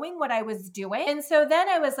without knowing what I was doing. And so then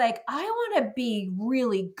I was like, I want to be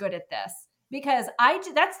really good at this, because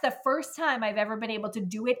that's the first time I've ever been able to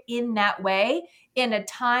do it in that way, in a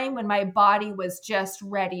time when my body was just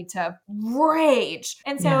ready to rage.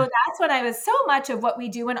 And so that's when I was, so much of what we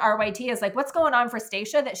do in RYT is like, what's going on for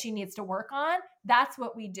Stacia that she needs to work on? That's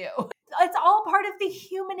what we do. It's all part of the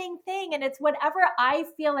humaning thing. And it's whatever I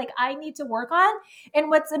feel like I need to work on. And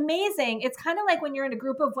what's amazing, it's kind of like when you're in a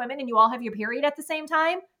group of women and you all have your period at the same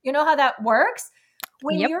time. You know how that works?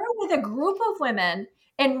 When you're with a group of women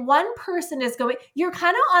and one person is going, you're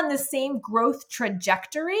kind of on the same growth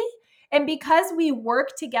trajectory. And because we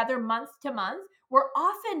work together month to month, we're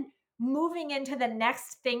often moving into the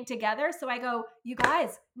next thing together. So I go, you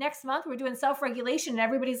guys, next month we're doing self-regulation. And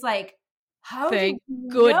everybody's like, how thank did you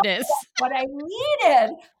goodness know what I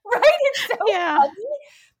needed? Right? It's so funny.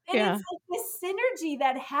 And it's like this synergy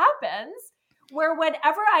that happens where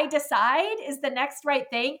whatever I decide is the next right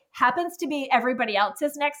thing happens to be everybody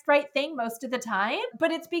else's next right thing most of the time.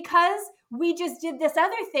 But it's because we just did this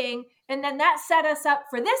other thing, and then that set us up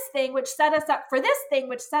for this thing, which set us up for this thing,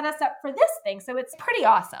 which set us up for this thing. So it's pretty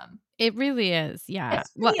awesome. It really is. Yeah.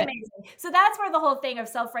 It's pretty amazing. So that's where the whole thing of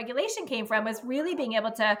self-regulation came from, was really being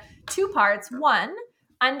able to, 2 parts. One,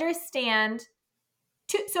 understand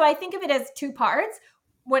so I think of it as 2 parts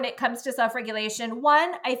when it comes to self-regulation.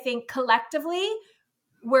 One, I think collectively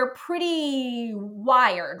we're pretty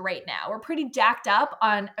wired right now. We're pretty jacked up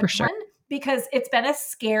on one, because it's been a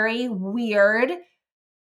scary, weird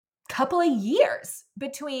couple of years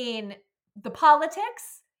between the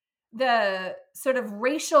politics, the sort of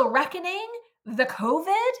racial reckoning, the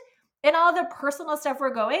COVID, and all the personal stuff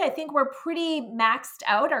we're going. I think we're pretty maxed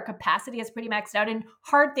out. Our capacity is pretty maxed out, and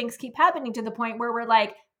hard things keep happening to the point where we're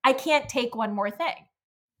like, I can't take one more thing.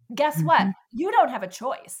 Guess what? You don't have a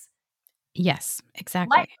choice. Yes,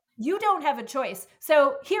 exactly. You don't have a choice.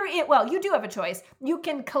 So you do have a choice. You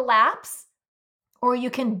can collapse, or you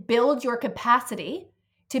can build your capacity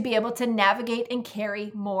to be able to navigate and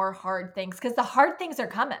carry more hard things, because the hard things are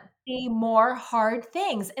coming. More hard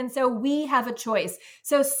things. And so we have a choice.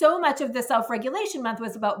 So much of the self-regulation month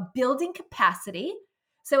was about building capacity.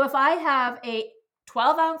 So if I have a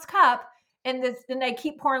 12-ounce cup and I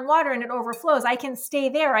keep pouring water and it overflows, I can stay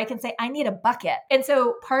there. I can say, I need a bucket. And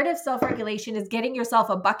so part of self-regulation is getting yourself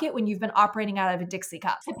a bucket when you've been operating out of a Dixie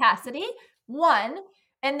cup. Capacity, one.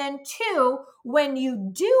 And then two, when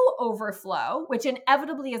you do overflow, which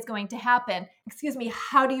inevitably is going to happen,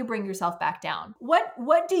 how do you bring yourself back down? What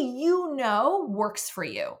do you know works for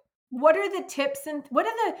you? What are the tips and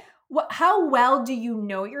how well do you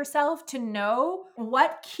know yourself to know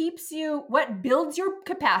what builds your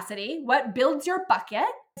capacity, what builds your bucket?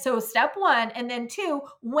 So step one. And then two,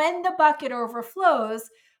 when the bucket overflows,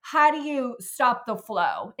 how do you stop the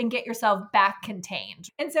flow and get yourself back contained?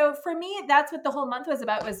 And so for me, that's what the whole month was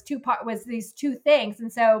about, was these two things.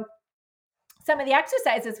 And so some of the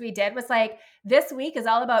exercises we did was like, this week is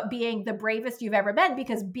all about being the bravest you've ever been,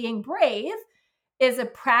 because being brave is a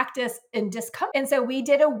practice in discomfort. And so we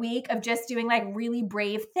did a week of just doing like really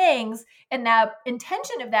brave things. And the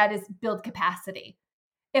intention of that is build capacity.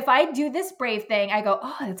 If I do this brave thing, I go,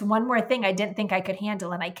 oh, it's one more thing I didn't think I could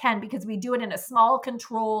handle. And I can, because we do it in a small,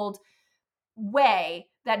 controlled way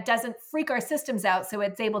that doesn't freak our systems out. So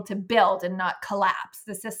it's able to build and not collapse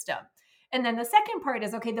the system. And then the second part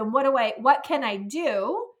is, okay, then what can I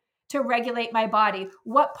do to regulate my body?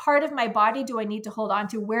 What part of my body do I need to hold on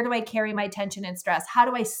to? Where do I carry my tension and stress? How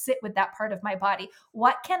do I sit with that part of my body?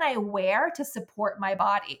 What can I wear to support my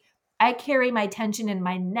body? I carry my tension in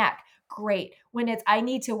my neck. Great. When I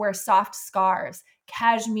need to wear soft scarves,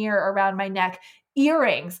 cashmere around my neck,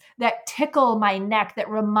 earrings that tickle my neck, that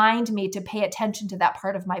remind me to pay attention to that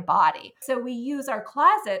part of my body. So we use our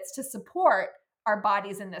closets to support our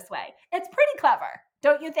bodies in this way. It's pretty clever,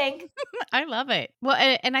 don't you think? I love it. Well,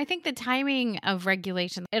 and I think the timing of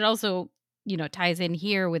regulation, it also, ties in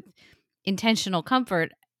here with intentional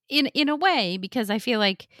comfort in a way, because I feel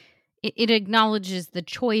like it acknowledges the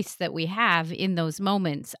choice that we have in those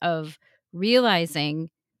moments of realizing,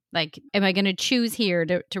 like, am I going to choose here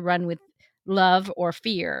to run with love or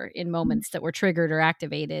fear in moments that were triggered or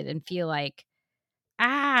activated, and feel like,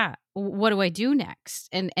 what do I do next?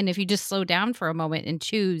 And if you just slow down for a moment and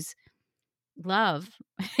choose love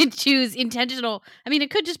and choose intentional, I mean, it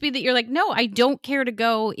could just be that you're like, no, I don't care to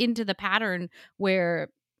go into the pattern where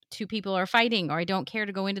two people are fighting, or I don't care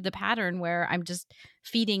to go into the pattern where I'm just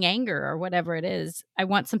feeding anger or whatever it is. I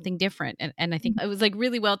want something different. And I think it was like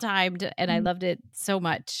really well timed, and I loved it so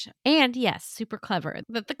much. And yes, super clever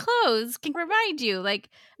that the clothes can remind you, like,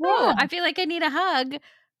 oh, I feel like I need a hug.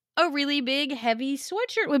 A really big, heavy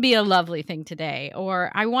sweatshirt would be a lovely thing today.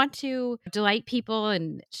 Or I want to delight people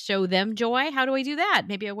and show them joy. How do I do that?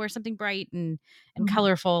 Maybe I wear something bright and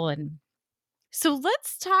colorful. And so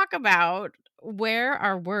let's talk about Wear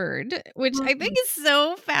Our Word, which I think is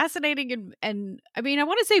so fascinating. And I mean, I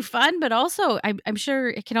want to say fun, but also I'm sure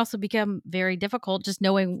it can also become very difficult just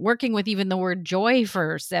working with even the word joy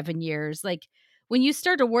for 7 years. Like, when you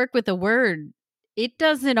start to work with a word, it's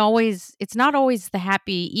not always the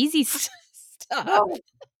happy, easy stuff. Oh,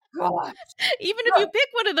 God. Even if you pick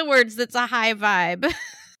one of the words that's a high vibe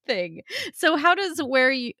thing. So how does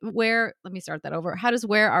let me start that over. How does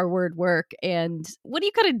Wear Our Word work? And what are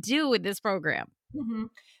you going to do with this program? Mm-hmm.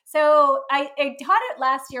 So I taught it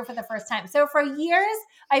last year for the first time. So for years,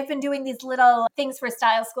 I've been doing these little things for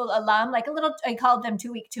Style School alum, like I called them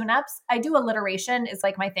 2-week tune-ups. I do alliteration is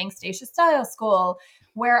like my thing, Stacia Style School,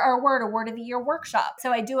 Wear Our Word, a Word of the Year workshop.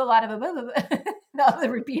 So I do a lot of all the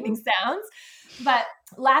repeating sounds. But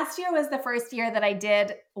last year was the first year that I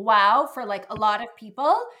did wow for like a lot of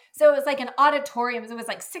people. So it was like an auditorium. It was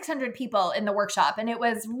like 600 people in the workshop, and it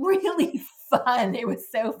was really fun. It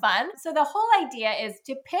was so fun. So the whole idea is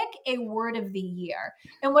to pick a word of the year.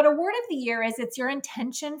 And what a word of the year is, it's your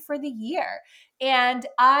intention for the year. And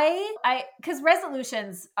because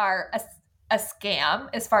resolutions are a scam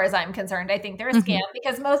as far as I'm concerned. I think they're a scam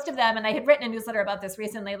because most of them, and I had written a newsletter about this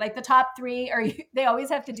recently, like the top 3 they always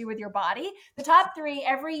have to do with your body. The top 3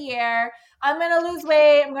 every year, I'm going to lose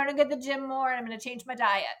weight, I'm going to go to the gym more, and I'm going to change my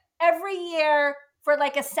diet. every year for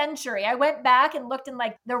like a century. I went back and looked in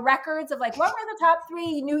like the records of like, what were the top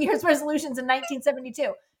 3 New Year's resolutions in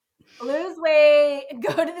 1972? Lose weight,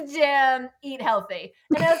 go to the gym, eat healthy.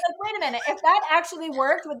 And I was like, wait a minute, if that actually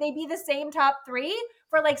worked, would they be the same top 3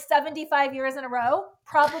 for like 75 years in a row?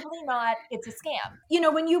 Probably not. It's a scam. You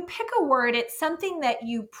know, when you pick a word, it's something that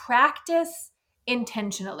you practice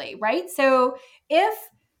intentionally, right? So if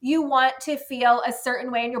you want to feel a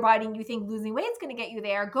certain way in your body and you think losing weight is going to get you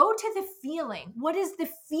there, go to the feeling. What is the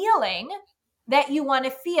feeling that you want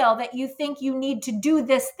to feel, that you think you need to do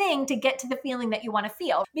this thing to get to the feeling that you want to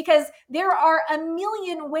feel? Because there are a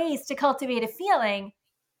million ways to cultivate a feeling,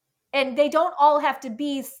 and they don't all have to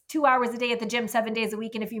be 2 hours a day at the gym 7 days a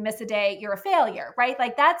week. And if you miss a day, you're a failure, right?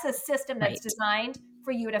 Like that's a system that's designed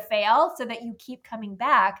for you to fail so that you keep coming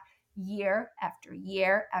back year after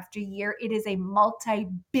year after year. It is a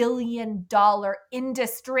multi-billion-dollar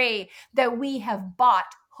industry that we have bought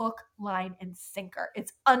hook, line, and sinker.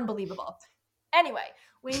 It's unbelievable. Anyway,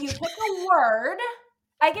 when you pick a word,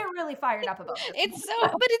 I get really fired up about this. But it's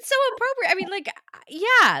so appropriate. I mean, like,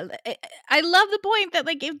 yeah, I love the point that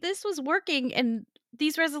like if this was working and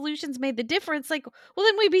these resolutions made the difference, like, well,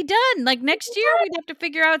 then we'd be done. Like next year, we'd have to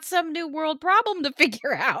figure out some new world problem to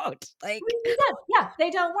figure out. Like, yeah, they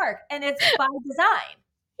don't work, and it's by design.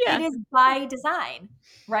 Yeah. It is by design,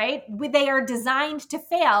 right? They are designed to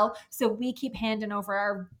fail, so we keep handing over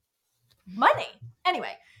our money.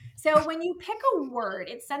 Anyway, so when you pick a word,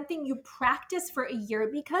 it's something you practice for a year.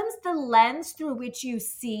 It becomes the lens through which you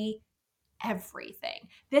see everything.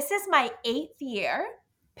 This is my 8th year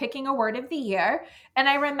picking a word of the year. And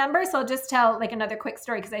I remember, so I'll just tell like another quick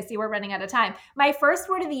story because I see we're running out of time. My first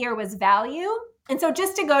word of the year was value. And so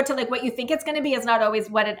just to go to like what you think it's going to be is not always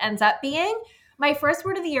what it ends up being. My first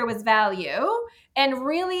word of the year was value. And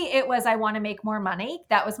really it was, I want to make more money.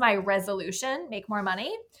 That was my resolution, make more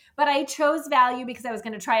money. But I chose value because I was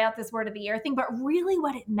going to try out this word of the year thing. But really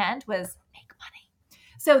what it meant was make money.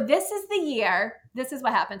 So this is the year, this is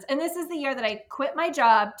what happens. And this is the year that I quit my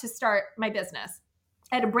job to start my business.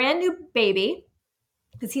 I had a brand new baby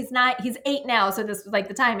because he's 8 now. So this was like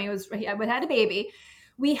the timing I had a baby.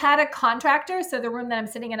 We had a contractor. So the room that I'm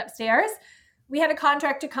sitting in upstairs, we had a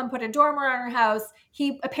contractor come put a dormer on our house.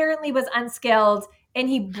 He apparently was unskilled and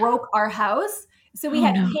he broke our house. So we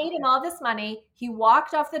had paid him all this money. He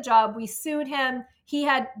walked off the job. We sued him. He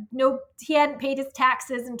hadn't paid his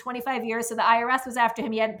taxes in 25 years. So the IRS was after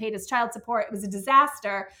him. He hadn't paid his child support. It was a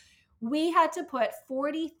disaster. We had to put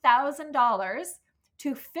 $40,000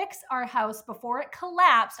 to fix our house before it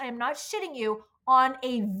collapsed. I am not shitting you, on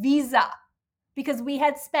a visa, because we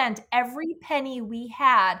had spent every penny we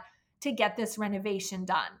had to get this renovation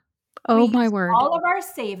done. Oh my word. All of our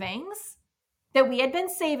savings that we had been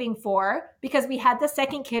saving for, because we had the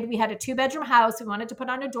second kid, we had a 2-bedroom house. We wanted to put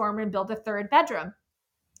on a dormer and build a 3rd bedroom.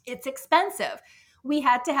 It's expensive. We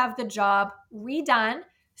had to have the job redone,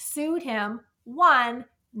 sued him, won,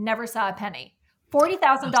 never saw a penny.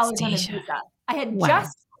 $40,000 on a visa. I had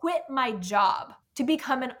just quit my job to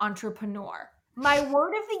become an entrepreneur. My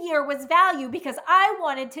word of the year was value because I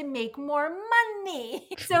wanted to make more money.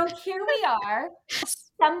 So here we are.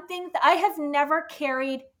 Something that I have never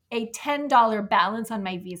carried a $10 balance on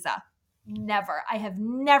my Visa. Never. I have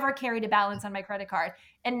never carried a balance on my credit card.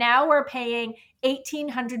 And now we're paying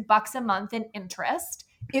 $1,800 a month in interest.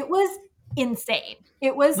 It was insane.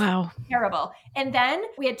 It was terrible. And then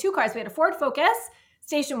we had 2 cars. We had a Ford Focus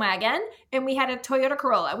station wagon, and we had a Toyota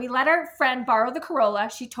Corolla. We let our friend borrow the Corolla.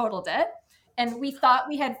 She totaled it. And we thought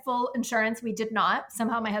we had full insurance. We did not.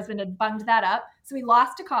 Somehow my husband had bunged that up. So we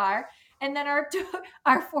lost a car. And then our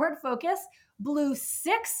Ford Focus blew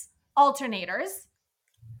 6 alternators,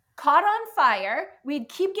 caught on fire. We'd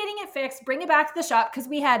keep getting it fixed, bring it back to the shop because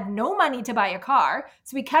we had no money to buy a car.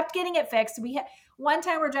 So we kept getting it fixed. One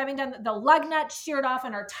time we're driving down, the lug nut sheared off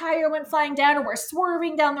and our tire went flying down, and we're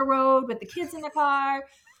swerving down the road with the kids in the car.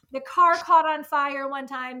 The car caught on fire one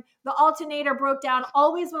time. The alternator broke down.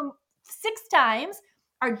 6 times.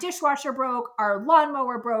 Our dishwasher broke, our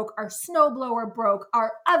lawnmower broke, our snowblower broke,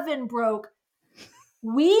 our oven broke.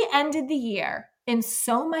 We ended the year in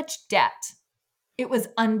so much debt. It was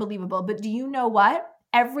unbelievable. But do you know what?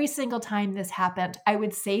 Every single time this happened, I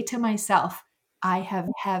would say to myself, I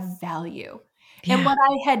have value. Yeah. And what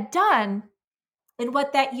I had done and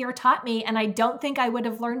what that year taught me, and I don't think I would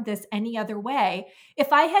have learned this any other way,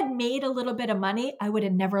 if I had made a little bit of money, I would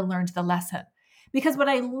have never learned the lesson. Because what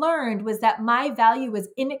I learned was that my value was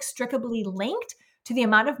inextricably linked to the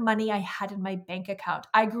amount of money I had in my bank account.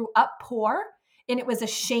 I grew up poor, and it was a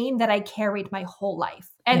shame that I carried my whole life.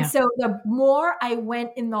 And so the more I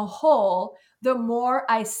went in the hole, the more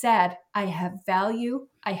I said, I have value,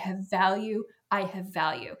 I have value, I have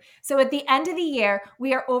value. So at the end of the year,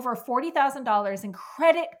 we are over $40,000 in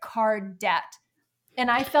credit card debt. And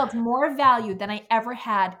I felt more value than I ever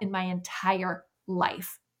had in my entire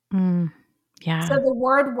life. Yeah. So the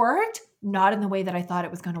word worked, not in the way that I thought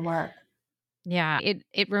it was going to work. Yeah.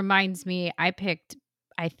 It reminds me, I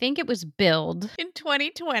think it was build in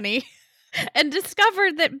 2020 and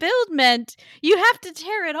discovered that build meant you have to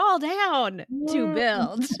tear it all down to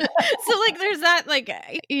build. So like there's that, like,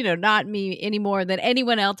 not me any more than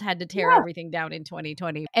anyone else had to tear Yeah. everything down in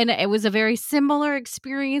 2020. And it was a very similar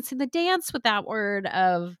experience in the dance with that word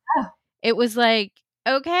of, it was like,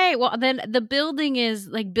 okay, well then the building is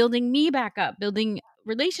like building me back up, building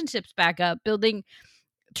relationships back up, building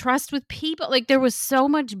trust with people. Like there was so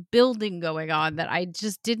much building going on that I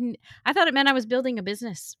just didn't, I thought it meant I was building a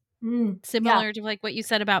business. Yeah. Similar to like what you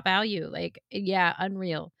said about value. Like, yeah,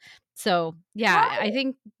 unreal. So yeah, I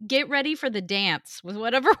think get ready for the dance with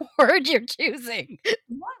whatever word you're choosing.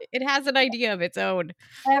 It has an idea of its own.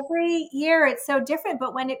 Every year it's so different,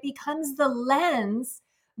 but when it becomes the lens,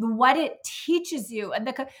 what it teaches you, and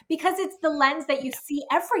because it's the lens that you see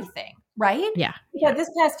everything, right? Yeah. Yeah.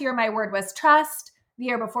 This past year, my word was trust. The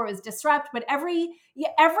year before was disrupt. But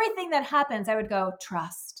everything that happens, I would go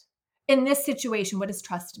trust. In this situation, what does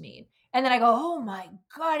trust mean? And then I go, oh my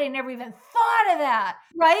God, I never even thought of that,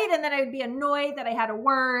 right? And then I would be annoyed that I had a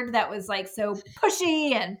word that was like so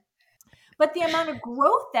pushy but the amount of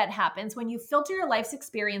growth that happens when you filter your life's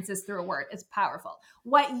experiences through a word is powerful.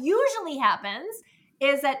 What usually happens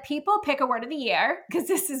is that people pick a word of the year, because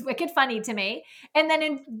this is wicked funny to me. And then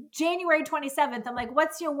in January 27th, I'm like,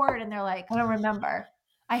 what's your word? And they're like, I don't remember.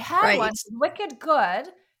 I had one, wicked good.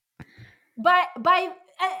 But by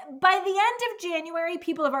the end of January,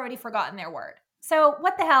 people have already forgotten their word. So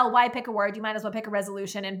what the hell? Why pick a word? You might as well pick a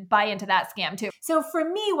resolution and buy into that scam too. So for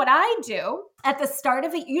me, what I do at the start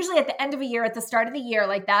of it, usually at the end of a year, at the start of the year,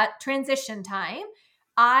 like that transition time,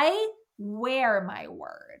 I wear my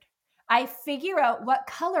word. I figure out what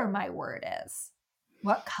color my word is.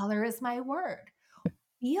 What color is my word?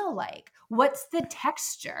 Feel like? What's the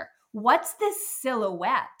texture? What's the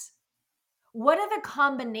silhouette? What are the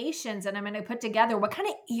combinations that I'm going to put together? What kind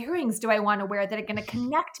of earrings do I want to wear that are going to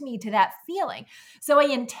connect me to that feeling? So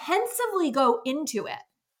I intensively go into it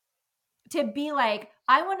to be like,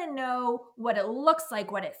 I want to know what it looks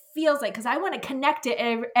like, what it feels like, because I want to connect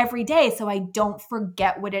it every day so I don't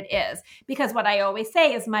forget what it is. Because what I always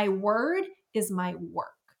say is my word is my work.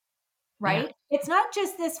 Right? Yeah. It's not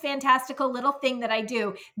just this fantastical little thing that I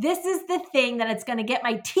do. This is the thing that it's going to get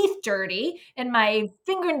my teeth dirty and my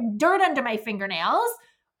dirt under my fingernails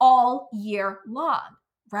all year long.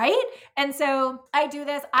 Right? And so I do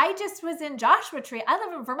this. I just was in Joshua Tree. I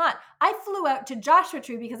live in Vermont. I flew out to Joshua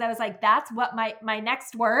Tree because I was like, that's what my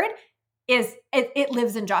next word is. It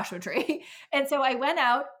lives in Joshua Tree. And so I went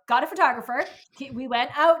out, got a photographer. We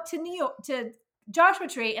went out to New York, to Joshua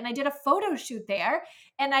Tree, and I did a photo shoot there,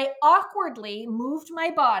 and I awkwardly moved my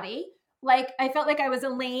body like I felt like I was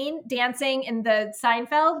Elaine dancing in the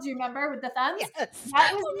Seinfeld. Do you remember with the thumbs? Yes.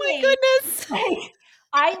 That was my goodness. Like,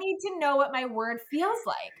 I need to know what my word feels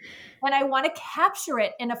like, and I want to capture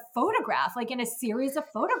it in a photograph, like in a series of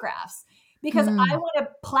photographs. Because I want to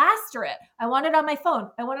plaster it. I want it on my phone.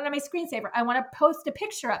 I want it on my screensaver. I want to post a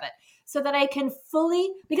picture of it so that I can fully,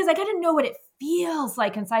 because I got to know what it feels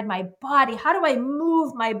like inside my body. How do I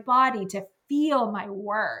move my body to feel my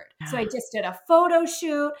word? So I just did a photo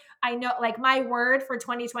shoot. I know, like, my word for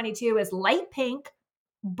 2022 is light pink,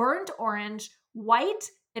 burnt orange, white,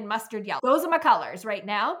 and mustard yellow. Those are my colors right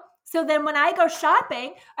now. So then when I go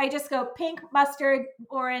shopping, I just go pink, mustard,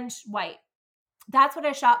 orange, white. That's what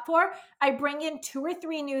I shop for. I bring in 2 or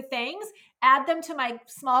 3 new things, add them to my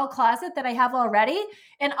small closet that I have already.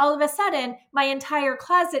 And all of a sudden, my entire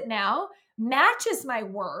closet now matches my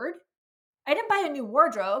word. I didn't buy a new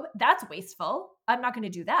wardrobe. That's wasteful. I'm not going to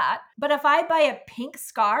do that. But if I buy a pink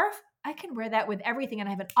scarf, I can wear that with everything and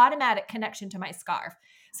I have an automatic connection to my scarf.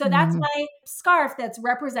 So that's my scarf that's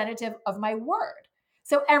representative of my word.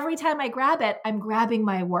 So every time I grab it, I'm grabbing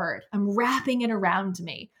my word. I'm wrapping it around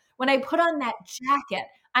me. When I put on that jacket,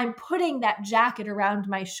 I'm putting that jacket around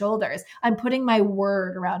my shoulders. I'm putting my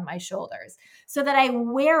word around my shoulders so that I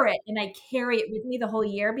wear it and I carry it with me the whole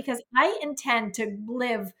year because I intend to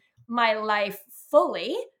live my life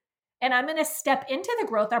fully and I'm going to step into the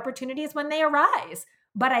growth opportunities when they arise.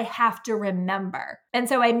 But I have to remember. And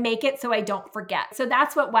so I make it so I don't forget. So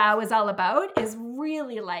that's what WOW is all about, is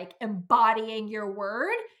really like embodying your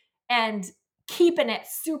word and keeping it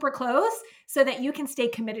super close so that you can stay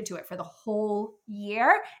committed to it for the whole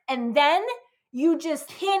year. And then you just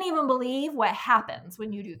can't even believe what happens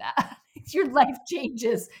when you do that. Your life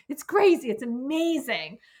changes. It's crazy. It's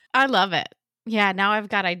amazing. I love it. Yeah, now I've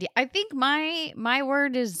got idea. I think my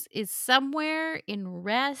word is somewhere in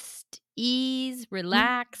rest, ease,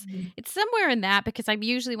 relax. Mhm. It's somewhere in that because I'm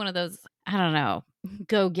usually one of those, I don't know,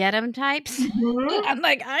 go get 'em types. Mhm. I'm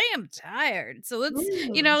like, I am tired. So let's,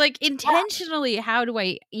 Mm. like Yeah. intentionally, how do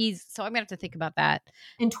I ease? So I'm gonna have to think about that.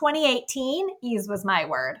 In 2018, ease was my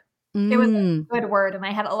word. It was Mm, a good word, and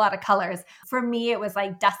I had a lot of colors. For me, it was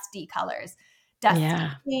like dusty colors. Dusty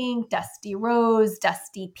yeah. pink, dusty rose,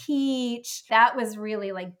 dusty peach. That was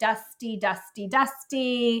really like dusty, dusty,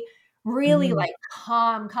 dusty, really Mm, like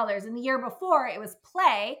calm colors. And the year before, it was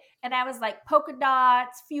play, and I was like polka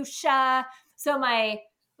dots, fuchsia. So I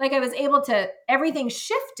was able to, everything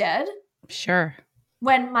shifted sure.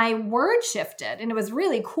 when my word shifted. And it was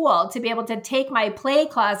really cool to be able to take my play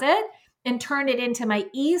closet and turn it into my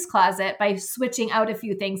ease closet by switching out a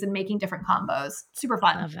few things and making different combos. Super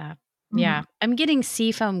fun. Love that. Mhm. Yeah. I'm getting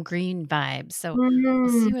seafoam green vibes. So we'll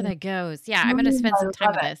see where Mm. that goes. Yeah. I'm going to spend I some time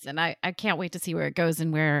love with it. this and I can't wait to see where it goes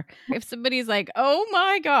and where, if somebody's like, oh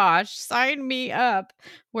my gosh, sign me up,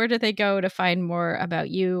 where do they go to find more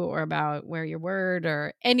about you or about Wear Your Word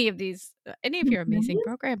or any of your amazing Mhm.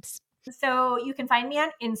 programs? So you can find me on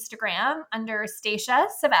Instagram under Stacia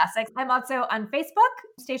Savasic. I'm also on Facebook,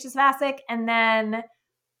 Stacia Savasic, and then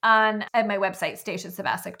at my website,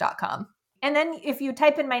 staciasavasic.com. And then if you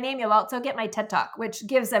type in my name, you'll also get my TED Talk, which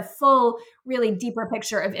gives a full, really deeper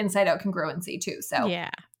picture of inside out congruency too. So Yeah.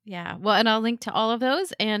 Yeah. Well, and I'll link to all of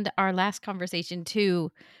those and our last conversation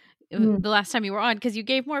too, mm, the last time you were on, because you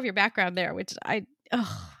gave more of your background there, which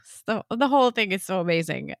so the whole thing is so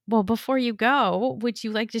amazing. Well, before you go, would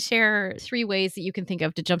you like to share 3 ways that you can think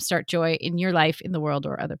of to jumpstart joy in your life, in the world,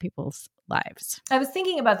 or other people's lives? I was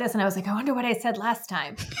thinking about this and I was like, I wonder what I said last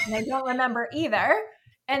time. And I don't remember either.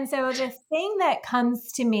 And so the thing that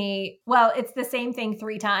comes to me, well, it's the same thing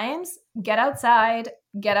 3 times: get outside,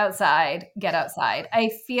 get outside, get outside.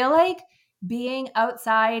 I feel like being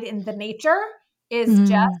outside in the nature is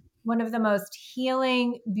just Mm. one of the most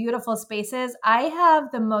healing, beautiful spaces. I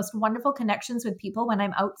have the most wonderful connections with people when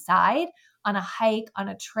I'm outside on a hike, on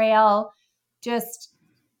a trail, just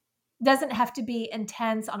doesn't have to be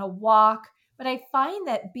intense on a walk. But I find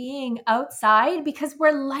that being outside, because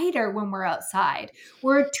we're lighter when we're outside,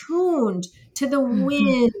 we're tuned to the Mhm.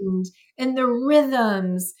 wind and the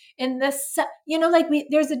rhythms and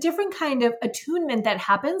there's a different kind of attunement that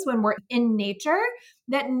happens when we're in nature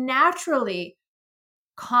that naturally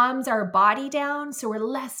calms our body down. So we're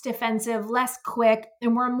less defensive, less quick,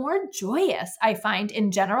 and we're more joyous, I find,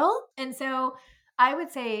 in general. And so I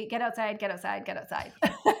would say get outside, get outside, get outside.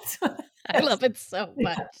 I love it so Yeah.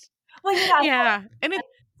 much. Well, you got Yeah, and it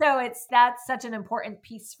so that's such an important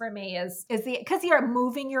piece for me is the because you're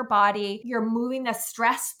moving your body, you're moving the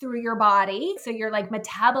stress through your body. So you're like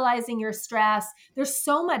metabolizing your stress. There's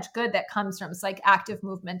so much good that comes from like active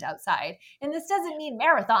movement outside. And this doesn't mean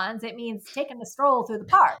marathons, it means taking a stroll through the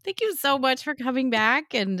park. thank you so much for coming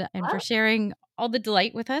back and for sharing all the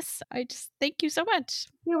delight with us. I just thank you so much.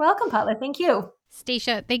 You're welcome, Paula. Thank you.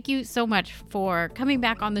 Stacia, thank you so much for coming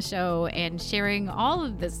back on the show and sharing all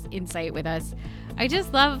of this insight with us. I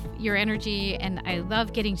just love your energy and I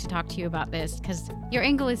love getting to talk to you about this because your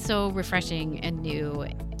angle is so refreshing and new.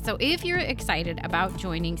 So if you're excited about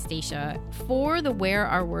joining Stacia for the Wear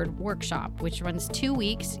Our Word workshop, which runs 2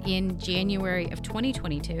 weeks in January of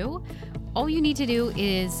 2022, all you need to do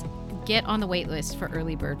is get on the wait list for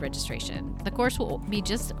early bird registration. The course will be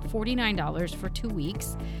just $49 for 2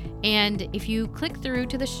 weeks. And if you click through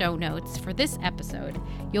to the show notes for this episode,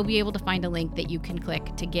 you'll be able to find a link that you can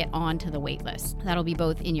click to get onto the wait list. That'll be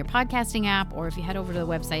both in your podcasting app or if you head over to the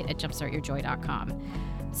website at jumpstartyourjoy.com.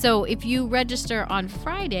 So if you register on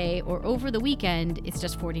Friday or over the weekend, it's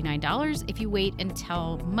just $49. If you wait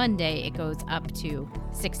until Monday, it goes up to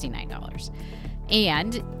 $69.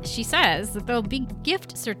 And she says that there'll be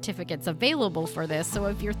gift certificates available for this. So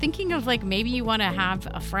if you're thinking of like maybe you want to have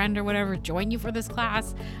a friend or whatever join you for this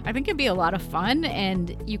class, I think it'd be a lot of fun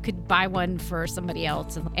and you could buy one for somebody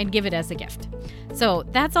else and give it as a gift. So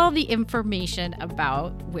that's all the information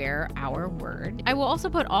about Wear Our Word. I will also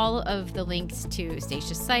put all of the links to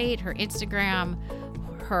Stacia's site, her Instagram,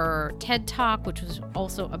 her TED Talk, which was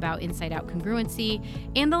also about inside out congruency,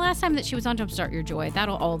 and the last time that she was on Jumpstart Your Joy.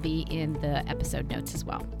 That'll all be in the episode notes as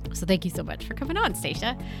well. So thank you so much for coming on,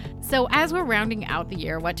 Stacia. So as we're rounding out the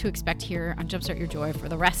year, what to expect here on Jumpstart Your Joy for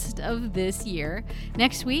the rest of this year,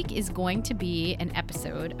 next week is going to be an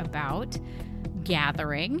episode about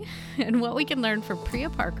gathering and what we can learn from Priya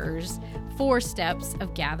Parker's 4 steps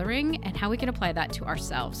of gathering and how we can apply that to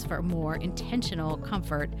ourselves for more intentional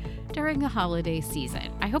comfort during the holiday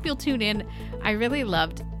season. I hope you'll tune in. I really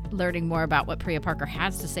loved learning more about what Priya Parker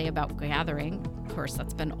has to say about gathering. Of course,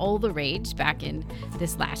 that's been all the rage back in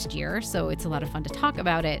this last year, so it's a lot of fun to talk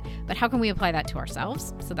about it. But how can we apply that to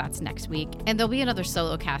ourselves? So that's next week. And there'll be another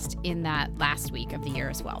solo cast in that last week of the year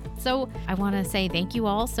as well. So I want to say thank you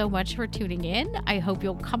all so much for tuning in. I hope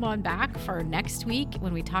you'll come on back for next week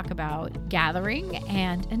when we talk about gathering.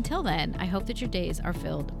 And until then, I hope that your days are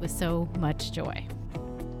filled with so much joy.